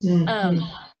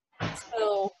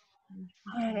 So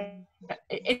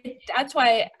that's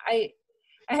why I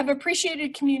have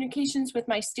appreciated communications with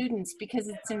my students, because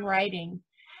it's in writing.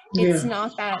 It's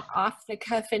not that off the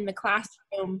cuff in the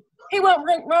classroom. Hey, what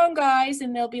went wrong, guys?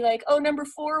 And they'll be like, oh, number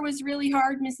 4 was really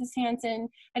hard, Mrs. Hanson.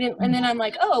 And then I'm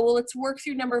like, oh, well, let's work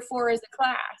through number 4 as a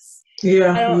class. We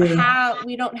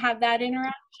don't have that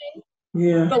interaction.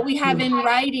 But we have in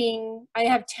writing, I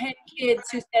have 10 kids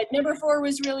who said number 4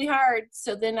 was really hard.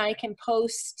 So then I can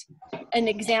post an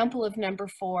example of number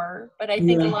 4. But I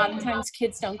think a lot of times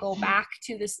kids don't go back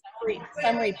to the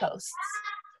summary posts.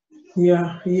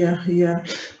 Yeah.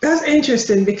 That's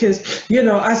interesting, because, you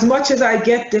know, as much as I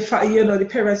get the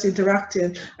parents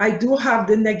interacting, I do have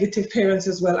the negative parents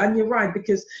as well. And you're right,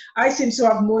 because I seem to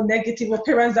have more negative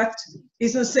parents that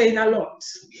isn't saying a lot.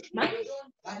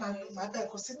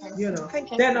 You know,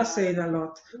 they're not saying a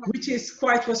lot, which is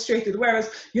quite frustrated. Whereas,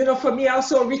 you know, for me, I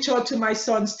also reach out to my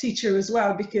son's teacher as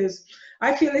well, because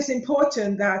I feel it's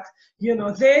important that, you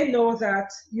know, they know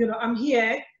that, you know, I'm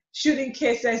here should in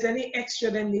case there's any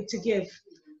extra they need to give.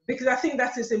 Because I think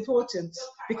that is important,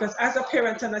 because as a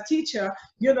parent and a teacher,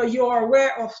 you know, you are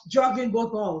aware of juggling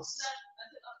both balls.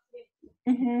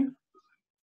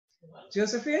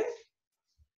 Josephine?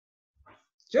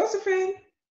 Yes,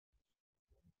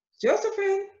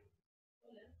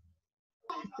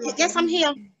 I'm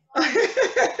here.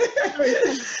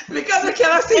 Because I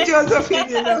cannot see Josephine,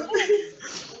 you know.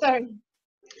 Sorry.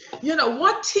 You know,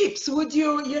 what tips would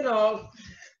you know,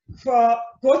 for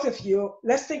both of you,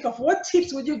 let's think of what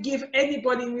tips would you give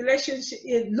anybody in relationship,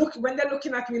 when they're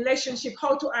looking at relationship,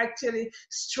 how to actually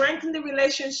strengthen the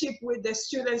relationship with the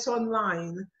students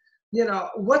online? You know,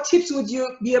 what tips would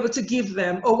you be able to give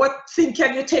them, or what thing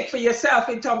can you take for yourself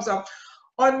in terms of,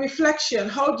 on reflection,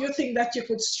 how do you think that you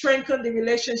could strengthen the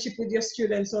relationship with your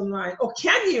students online? Or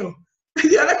can you?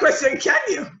 The other question, can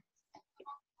you?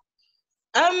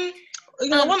 You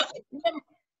know,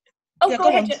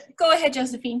 go ahead,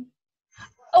 Josephine.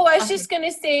 Oh, I was just going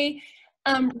to say,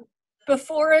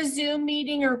 before a Zoom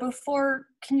meeting or before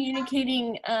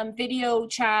communicating video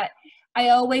chat, I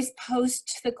always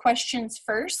post the questions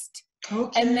first.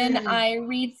 Okay. And then I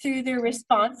read through their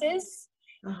responses.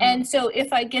 And so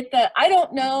if I get the, I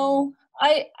don't know,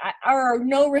 or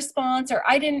no response, or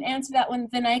I didn't answer that one,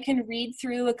 then I can read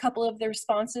through a couple of the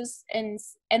responses, and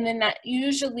then that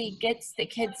usually gets the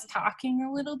kids talking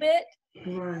a little bit.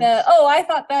 Right. Oh, I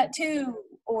thought that too.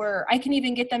 Or I can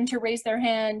even get them to raise their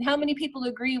hand. How many people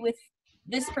agree with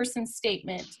this person's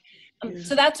statement?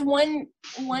 So that's one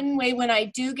way. When I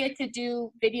do get to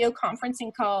do video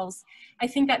conferencing calls, I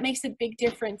think that makes a big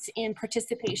difference in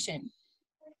participation.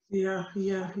 Yeah.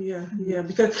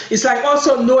 Because it's like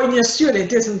also knowing your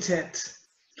student, isn't it?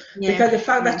 Yeah. Because the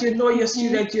fact that you know your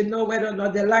student, you know whether or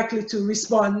not they're likely to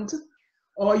respond,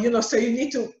 or, you know, so you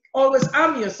need to always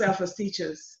arm yourself as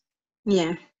teachers.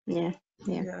 Yeah.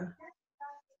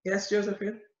 Yes,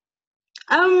 Josephine?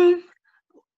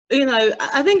 You know,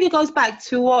 I think it goes back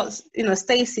to what, you know,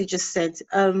 Stacey just said.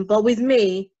 But with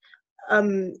me,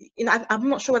 you know, I'm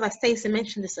not sure whether Stacey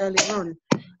mentioned this earlier on.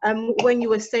 When you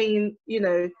were saying, you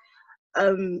know,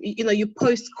 you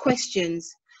post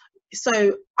questions.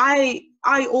 So I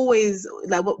always,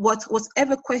 like,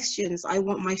 whatever questions I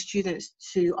want my students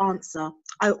to answer,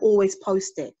 I always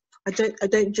post it. I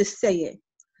don't just say it.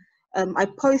 I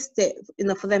post it, you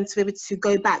know, for them to be able to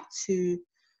go back to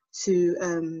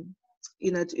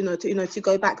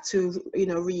go back to, you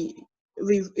know,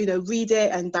 read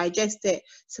it and digest it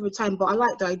several times. But I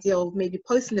like the idea of maybe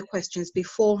posting the questions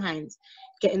beforehand,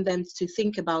 getting them to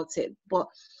think about it. But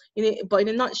in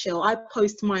a nutshell, I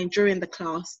post mine during the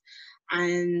class,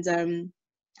 and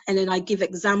then I give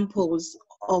examples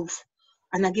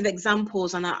and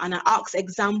I ask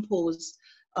examples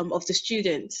of the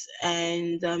students,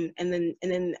 and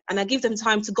I give them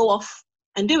time to go off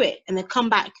and do it, and then come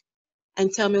back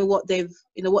and tell me what they've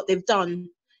done,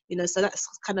 you know. So that's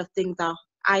kind of thing that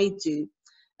I do.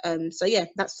 So yeah,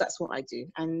 that's what I do.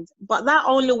 But that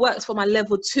only works for my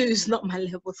level 2s, not my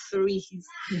level 3s.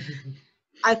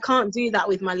 I can't do that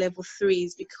with my level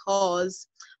 3s, because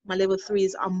my level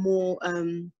 3s are more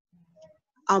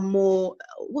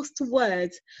what's the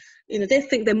word? You know, they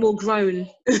think they're more grown.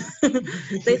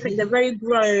 They think they're very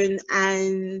grown,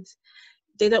 and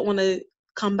they don't want to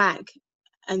come back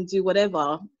and do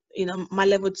whatever. You know, my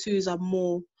level 2s are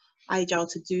more agile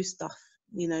to do stuff.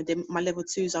 You know, my level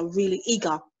 2s are really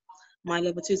eager. My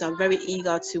level 2s are very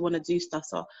eager to want to do stuff.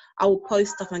 So I will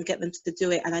post stuff and get them to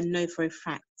do it. And I know for a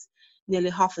fact, nearly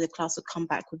half of the class will come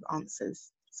back with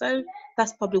answers. So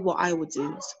that's probably what I would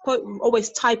do.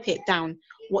 Always type it down,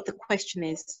 what the question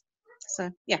is.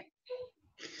 So, yeah.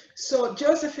 So,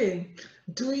 Josephine,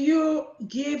 do you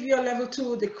give your level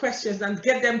 2 the questions and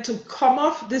get them to come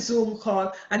off the Zoom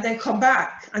call and then come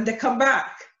back, and they come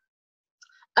back?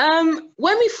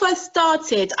 When we first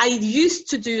started, I used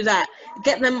to do that,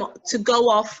 get them to go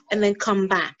off and then come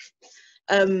back.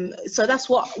 So that's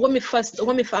what, when we first,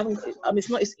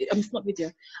 it's not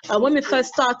video. When we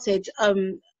first started,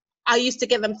 I used to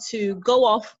get them to go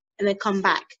off and then come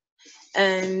back.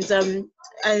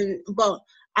 But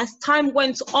as time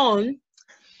went on,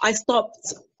 I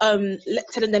stopped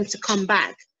telling them to come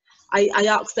back. I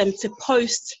asked them to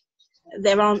post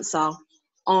their answer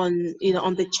on, you know,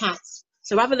 on the chat.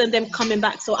 So rather than them coming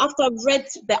back, so after I've read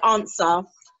the answer,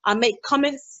 I make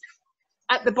comments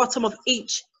at the bottom of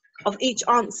each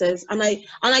answers, and I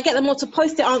get them all to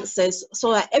post their answers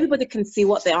so that everybody can see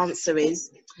what their answer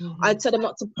is. Mm-hmm. I tell them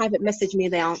not to private message me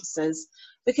their answers,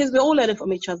 because we're all learning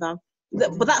from each other.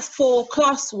 Mm-hmm. But that's for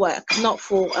classwork, not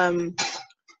for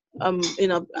you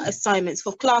know, assignments.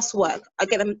 For classwork, I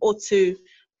get them all to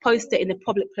post it in a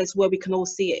public place where we can all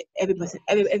see it.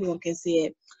 Everyone can see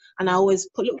it. And I always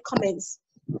put little comments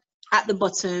at the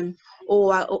bottom,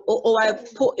 or I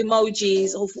put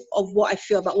emojis of what I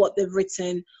feel about what they've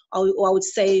written, or I would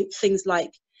say things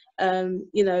like,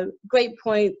 you know, great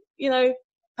point, you know,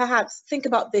 perhaps think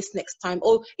about this next time.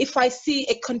 Or if I see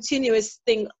a continuous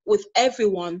thing with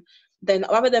everyone, then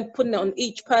rather than putting it on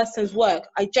each person's work,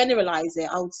 I generalize it.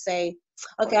 I would say,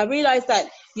 okay, I realize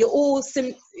that you all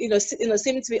seem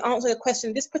to be answering a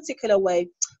question this particular way.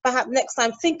 Perhaps next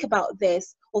time think about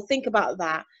this or think about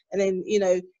that, and then, you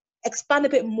know, expand a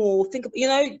bit more. Think, you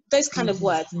know, those kind of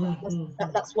words.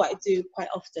 That's what I do quite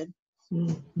often.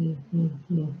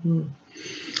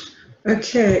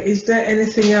 Okay, is there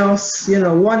anything else, you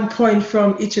know, one point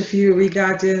from each of you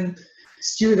regarding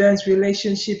students'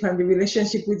 relationship and the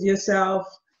relationship with yourself,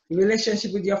 the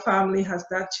relationship with your family? Has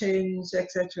that changed,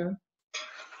 etc.?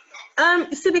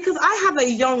 So because I have a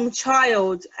young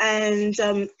child, and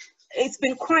it's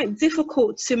been quite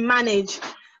difficult to manage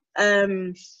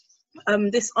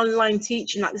this online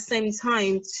teaching at the same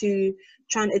time to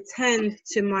try and attend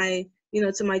to my, you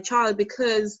know, to my child,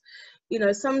 because, you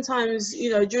know, sometimes,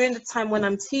 you know, during the time when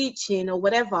I'm teaching or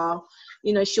whatever,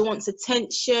 you know, she wants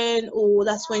attention, or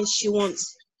that's when she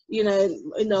wants, you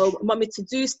know, mommy to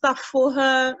do stuff for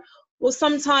her. Or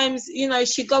sometimes, you know,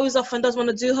 she goes off and doesn't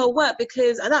want to do her work,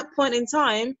 because at that point in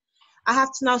time, I have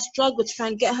to now struggle to try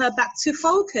and get her back to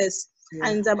focus. Yeah.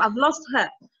 And I've lost her,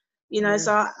 you know.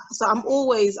 Yeah. So I'm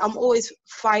always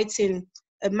fighting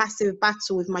a massive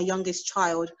battle with my youngest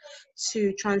child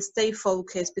to try and stay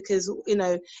focused, because, you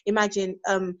know, imagine,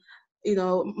 you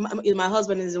know, my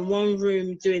husband is in one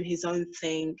room doing his own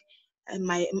thing, and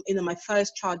my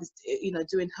first child is, you know,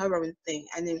 doing her own thing,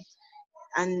 and then.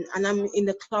 And I'm in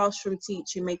the classroom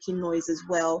teaching, making noise as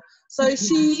well. So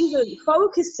she isn't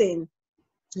focusing.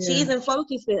 Yeah. She isn't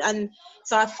focusing, and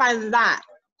so I find that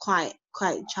quite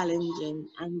challenging,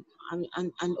 and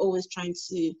always trying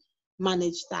to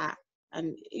manage that.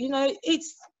 And, you know,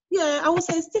 it's, yeah, I would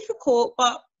say it's difficult,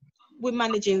 but we're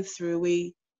managing through.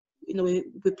 We're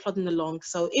plodding along.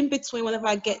 So in between, whenever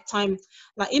I get time,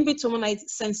 like in between when I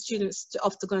send students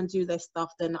off to go and do their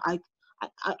stuff, then I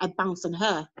bounce on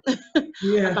her.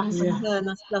 Yeah, I bounce on her, and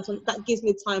that gives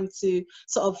me time to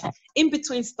sort of, in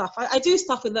between stuff. I do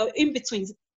stuff with her in between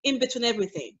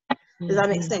everything. Does that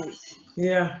make sense?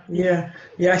 Yeah.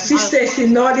 I see Stacey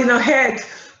nodding her head.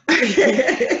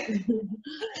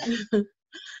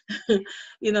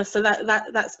 You know, so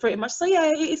that's pretty much. So yeah,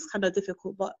 it is kind of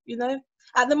difficult, but, you know,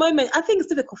 at the moment, I think it's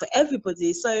difficult for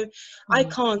everybody. So I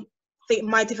can't think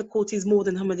my difficulty is more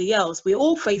than somebody else. We're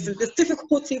all facing this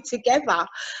difficulty together,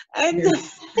 and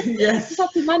yes. just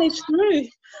have to manage through.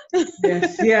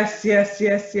 yes.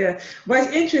 But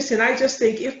it's interesting. I just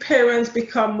think if parents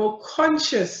become more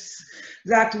conscious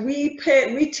that we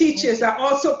teachers are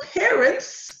also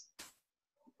parents,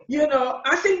 you know,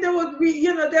 I think they would be,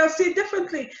 you know, they'll see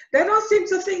differently. They don't seem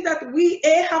to think that we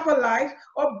A, have a life,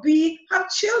 or B, have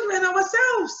children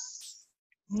ourselves.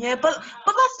 Yeah, but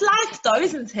that's life though,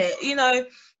 isn't it? You know,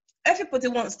 everybody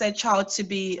wants their child to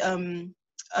be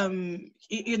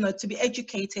you know, to be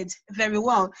educated very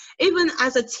well. Even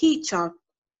as a teacher,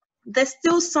 there's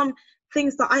still some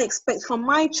things that I expect from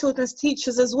my children's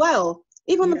teachers as well.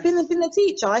 Even being a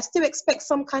teacher, I still expect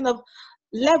some kind of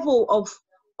level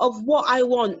of what I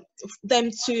want them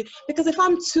to, because if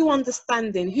I'm too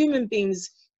understanding, human beings,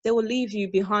 they will leave you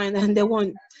behind and they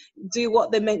won't do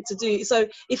what they're meant to do. So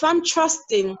if I'm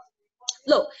trusting,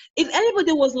 look, if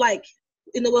anybody was like,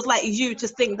 was like you to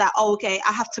think that, oh, okay,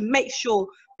 I have to make sure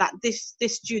that this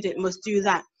student must do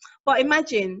that. But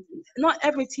imagine, not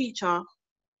every teacher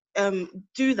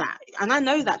do that, and I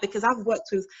know that because I've worked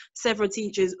with several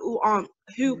teachers who are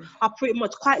pretty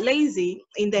much quite lazy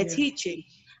in their teaching.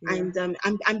 And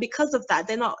because of that,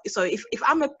 they're not. So if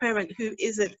I'm a parent who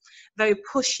isn't very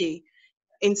pushy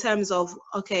in terms of,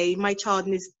 okay, my child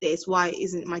needs this, why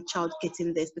isn't my child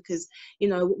getting this? Because,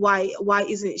 why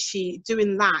isn't she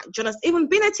doing that? Do you know, even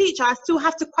being a teacher, I still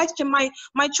have to question my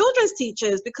children's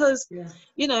teachers, because,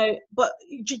 but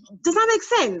does that make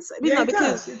sense?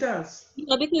 Because it does.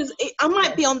 Because I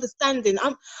might be understanding.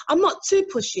 I'm not too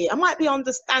pushy. I might be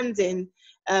understanding,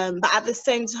 but at the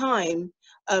same time,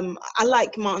 I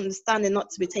like my understanding not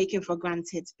to be taken for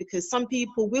granted, because some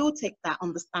people will take that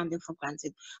understanding for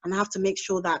granted, and I have to make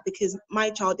sure that, because my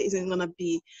child isn't going to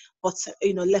be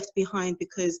left behind,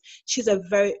 because she's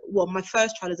my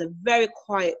first child is a very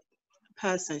quiet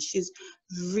person. She's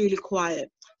really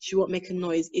quiet. She won't make a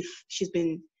noise if she's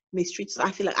been mistreated. So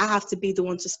I feel like I have to be the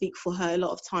one to speak for her a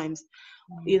lot of times.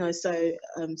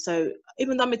 So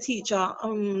even though I'm a teacher,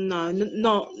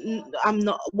 no, I'm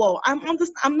not. Well,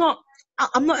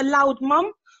 I'm not a loud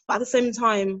mum, but at the same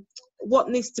time, what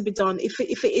needs to be done, if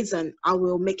it isn't, I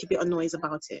will make a bit of noise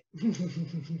about it.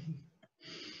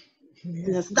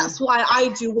 That's why I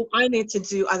do what I need to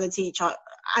do as a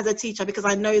teacher, because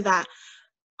I know that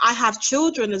I have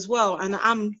children as well, and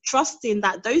I'm trusting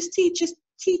that those teachers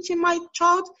teaching my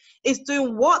child is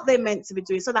doing what they're meant to be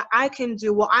doing, so that I can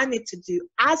do what I need to do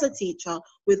as a teacher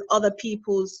with other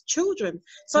people's children.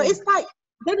 So it's like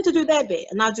they need to do their bit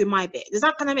and I'll do my bit. Does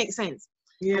that kind of make sense?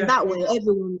 And that way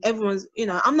everyone's,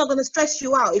 I'm not going to stress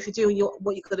you out if you're doing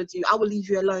what you got to do. I will leave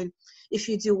you alone if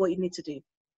you do what you need to do.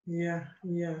 Yeah.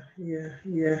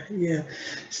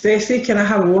 Stacey, can I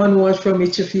have one word from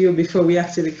each of you before we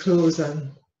actually close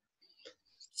on?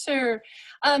 Sure.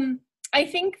 I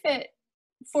think that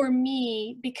for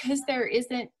me, because there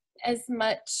isn't as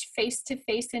much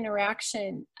face-to-face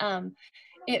interaction,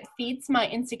 it feeds my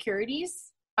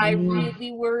insecurities. I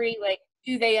really worry, like,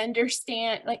 do they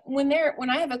understand? Like when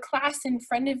I have a class in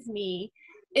front of me,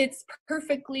 it's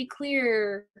perfectly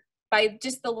clear by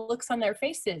just the looks on their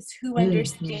faces who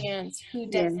understands, who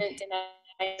doesn't, and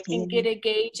I can get a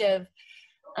gauge of,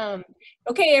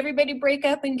 okay, everybody break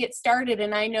up and get started,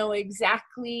 and I know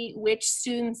exactly which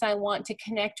students I want to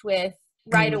connect with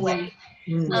right away.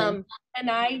 And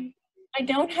I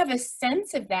don't have a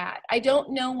sense of that. I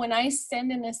don't know, when I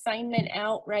send an assignment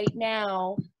out right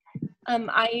now,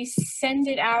 I send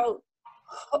it out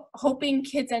hoping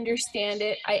kids understand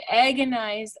it. I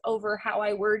agonize over how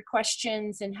I word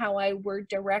questions and how I word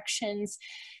directions.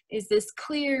 Is this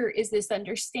clear? Is this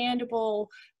understandable?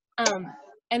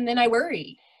 And then I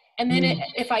worry. And then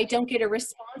if I don't get a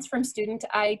response from student,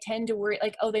 I tend to worry,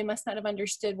 like, oh, they must not have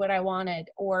understood what I wanted,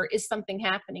 or is something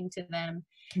happening to them?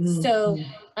 So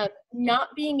not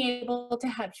being able to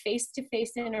have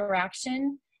face-to-face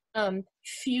interaction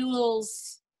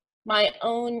fuels my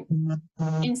own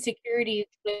insecurity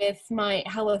with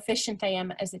how efficient I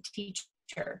am as a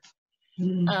teacher.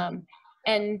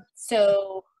 And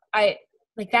so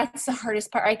that's the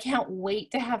hardest part. I can't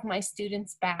wait to have my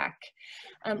students back.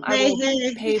 I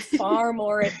will pay far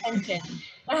more attention.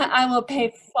 I will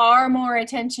pay far more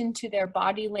attention to their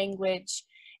body language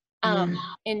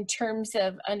in terms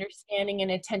of understanding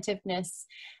and attentiveness.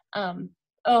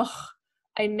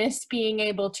 I miss being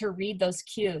able to read those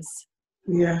cues.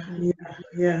 Yeah.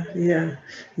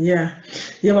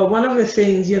 But one of the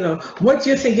things, what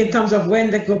do you think in terms of when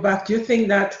they go back? Do you think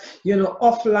that,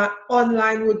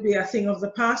 online would be a thing of the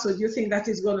past, or do you think that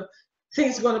things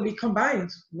going to be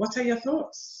combined? What are your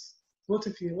thoughts, both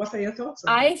of you? What are your thoughts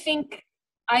on I think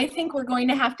we're going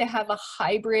to have a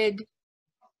hybrid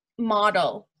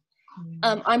model.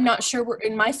 I'm not sure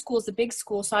in my school is a big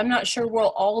school, so I'm not sure we'll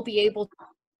all be able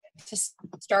to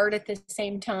start at the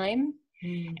same time.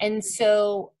 And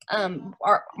so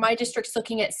my district's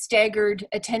looking at staggered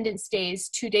attendance days,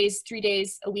 2 days, 3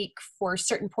 days a week for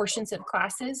certain portions of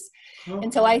classes.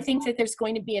 And so I think that there's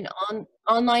going to be an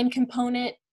online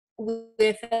component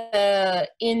with a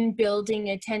in-building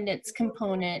attendance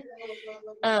component.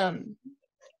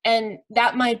 And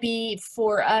that might be,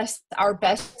 for us, our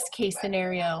best case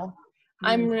scenario.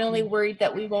 I'm really worried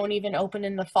that we won't even open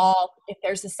in the fall if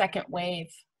there's a second wave.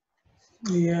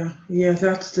 Yeah,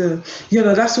 that's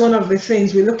that's one of the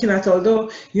things we're looking at. Although,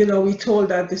 we're told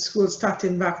that the school's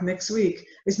starting back next week,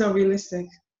 it's not realistic.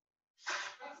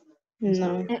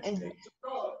 No.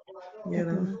 You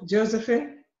know,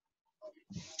 Josephine?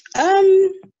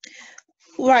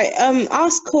 Right. Our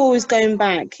school is going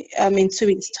back in 2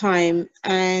 weeks' time,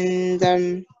 and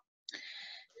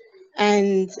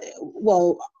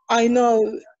well, I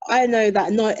know that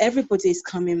not everybody's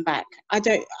coming back. I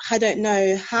don't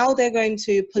know how they're going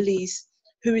to police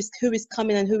who is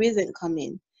coming and who isn't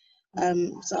coming.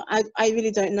 So I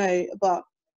really don't know, but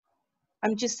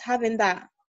I'm just having that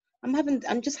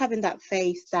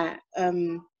faith that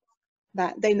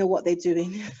that they know what they're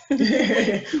doing.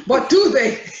 But do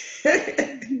they?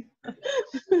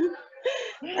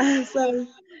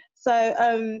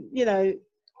 You know,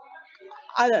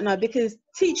 I don't know, because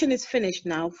teaching is finished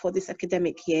now for this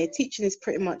academic year. Teaching is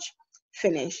pretty much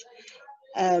finished.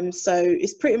 So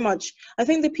it's pretty much, I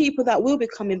think the people that will be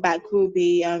coming back will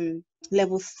be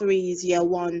level 3s, year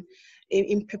 1,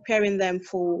 in preparing them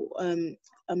for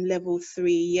level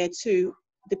 3, year 2,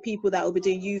 the people that will be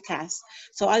doing UCAS.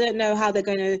 So I don't know how they're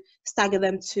going to stagger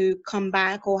them to come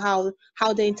back, or how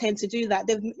they intend to do that.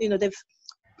 They've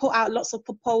put out lots of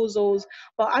proposals,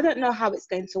 but I don't know how it's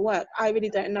going to work. I really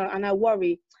don't know, and I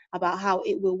worry about how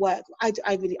it will work. I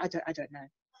really don't know.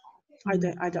 I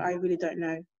really don't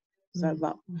know. So,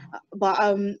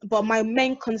 but my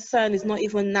main concern is not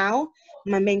even now.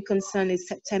 My main concern is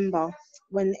September,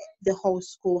 when the whole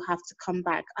school have to come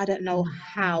back. I don't know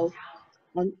how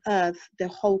on earth the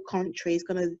whole country is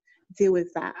going to deal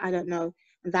with that. I don't know.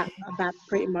 That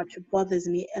pretty much bothers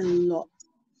me a lot.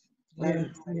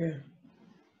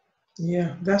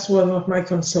 Yeah, that's one of my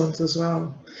concerns as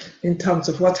well, in terms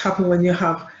of what happens when you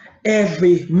have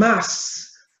every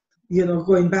mass,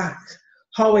 going back.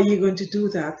 How are you going to do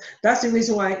that? That's the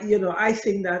reason why, I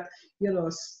think that,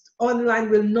 online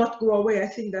will not go away. I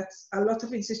think that a lot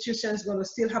of institutions are going to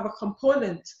still have a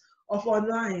component of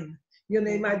online.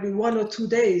 It might be 1 or 2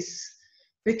 days,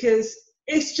 because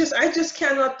I just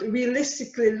cannot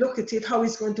realistically look at it, how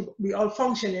it's going to be all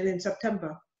functioning in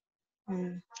September.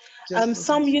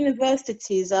 Some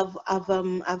universities have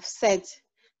said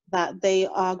that they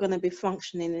are going to be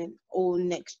functioning all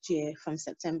next year from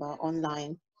September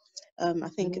online. I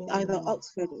think either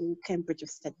Oxford or Cambridge have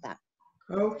said that.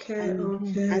 Okay.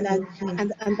 And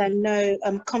I know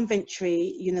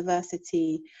Coventry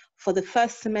University, for the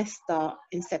first semester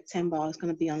in September, is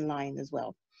going to be online as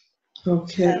well.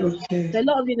 Okay. So a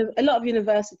lot of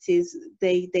universities,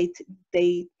 they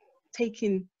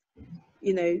taking,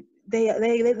 they're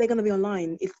going to be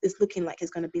online. It's looking like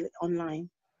it's going to be online.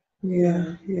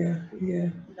 Yeah.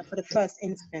 For the first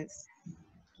instance.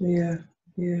 Yeah.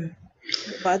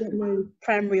 But I don't know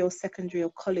primary or secondary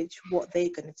or college what they're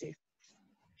going to do.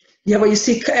 Yeah, but you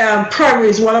see, primary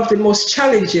is one of the most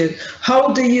challenging.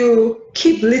 How do you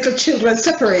keep little children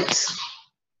separate?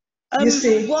 You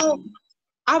see? Well,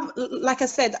 like I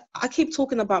said, I keep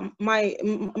talking about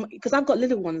because I've got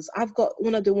little ones. I've got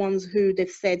one of the ones who they've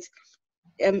said,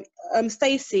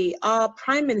 Stacey, our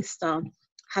Prime Minister,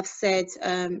 have said,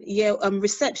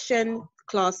 reception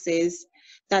classes,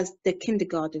 that's the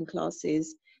kindergarten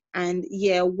classes, and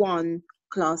year 1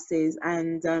 classes,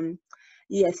 and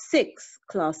year 6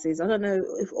 classes. I don't know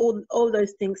if all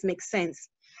those things make sense.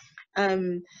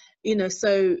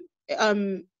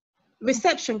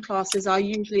 Reception classes are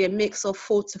usually a mix of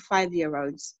 4 to 5 year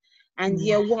olds, and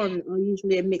year 1 are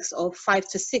usually a mix of 5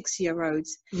 to 6 year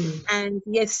olds, and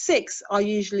year 6 are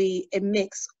usually a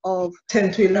mix of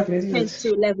 10 to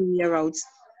 11 year olds.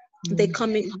 They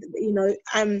come in,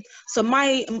 so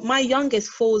my youngest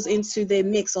falls into the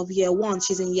mix of year 1.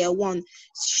 She's in year 1.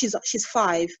 She's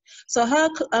 5. So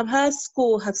her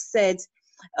school have said,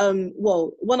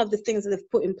 one of the things that they've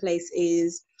put in place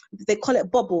is, they call it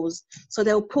bubbles. So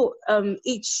they'll put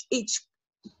each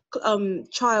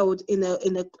child in a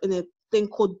thing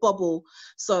called bubble.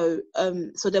 So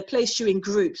they'll place you in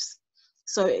groups.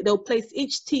 So they'll place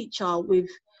each teacher with,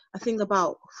 I think,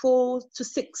 about 4 to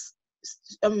 6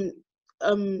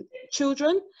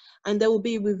 children, and they will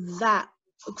be with that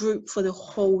group for the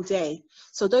whole day.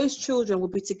 So those children will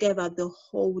be together the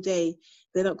whole day.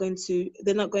 They're not going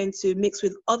to mix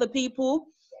with other people.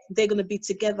 They're going to be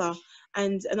together,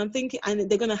 and I'm thinking, and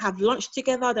they're going to have lunch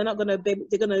together. They're going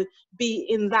to be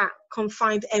in that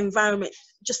confined environment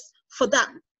just for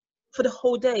the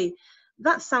whole day.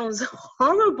 That sounds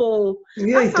horrible.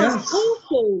 Yeah, that sounds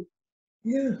awful.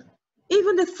 Yeah.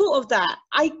 Even the thought of that,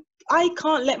 I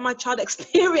can't let my child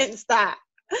experience that.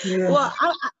 Yeah. Well,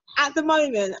 at the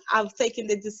moment, I've taken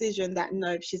the decision that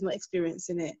no, she's not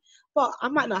experiencing it. But I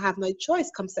might not have no choice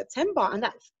come September, and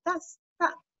that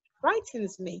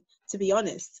frightens me, to be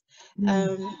honest.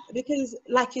 Because,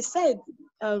 like you said,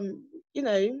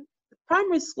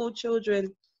 primary school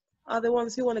children are the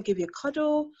ones who want to give you a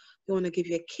cuddle, they want to give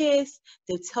you a kiss,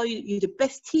 they'll tell you you're the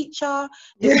best teacher.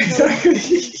 Yeah, exactly.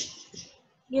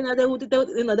 You know, they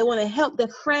want to help their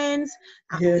friends.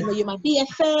 Yeah. You know, you're my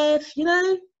BFF, you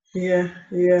know? Yeah,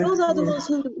 yeah. Those are the ones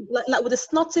who, like with a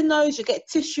snotty nose, you get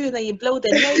tissue and then you blow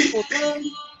their nose for them,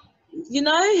 you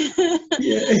know?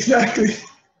 Yeah, exactly.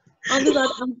 And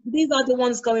these are the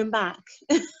ones going back.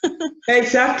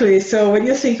 Exactly. So when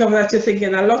you think of that, you're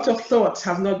thinking a lot of thoughts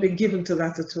have not been given to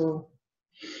that at all.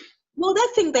 Well, they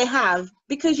think they have,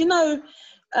 because you know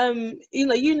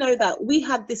that we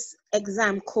had this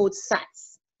exam called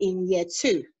SATs in year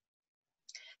 2.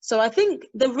 So I think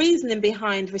the reasoning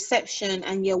behind reception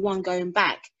and year 1 going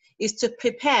back is to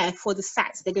prepare for the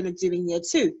SATs they're going to do in year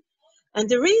 2. And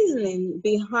the reasoning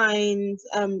behind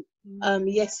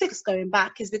year 6 going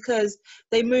back is because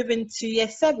they move into year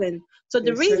 7. So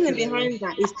the reasoning behind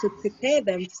that is to prepare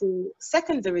them for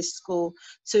secondary school,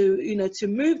 to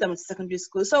move them to secondary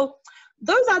school. So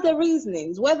those are the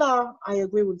reasonings, whether I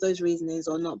agree with those reasonings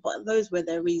or not, but those were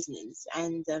their reasonings.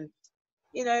 And,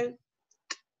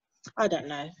 I don't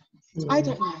know. I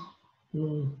don't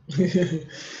know.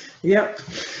 Yep.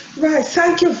 Right.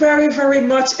 Thank you very, very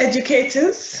much,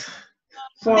 educators,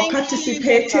 for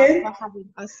participating. For having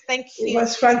us. Thank you. It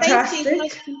was fantastic. Stacey,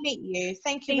 nice to meet you.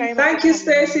 Thank you very much. Thank you,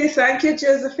 Stacey. Thank you,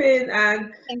 Josephine.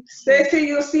 And Stacey,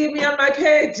 you'll see me on my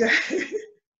page.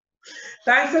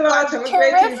 Thanks a lot. Have a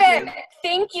great evening.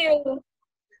 Thank you.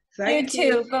 Thank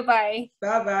you too. Bye-bye.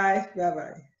 Bye-bye.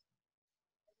 Bye-bye.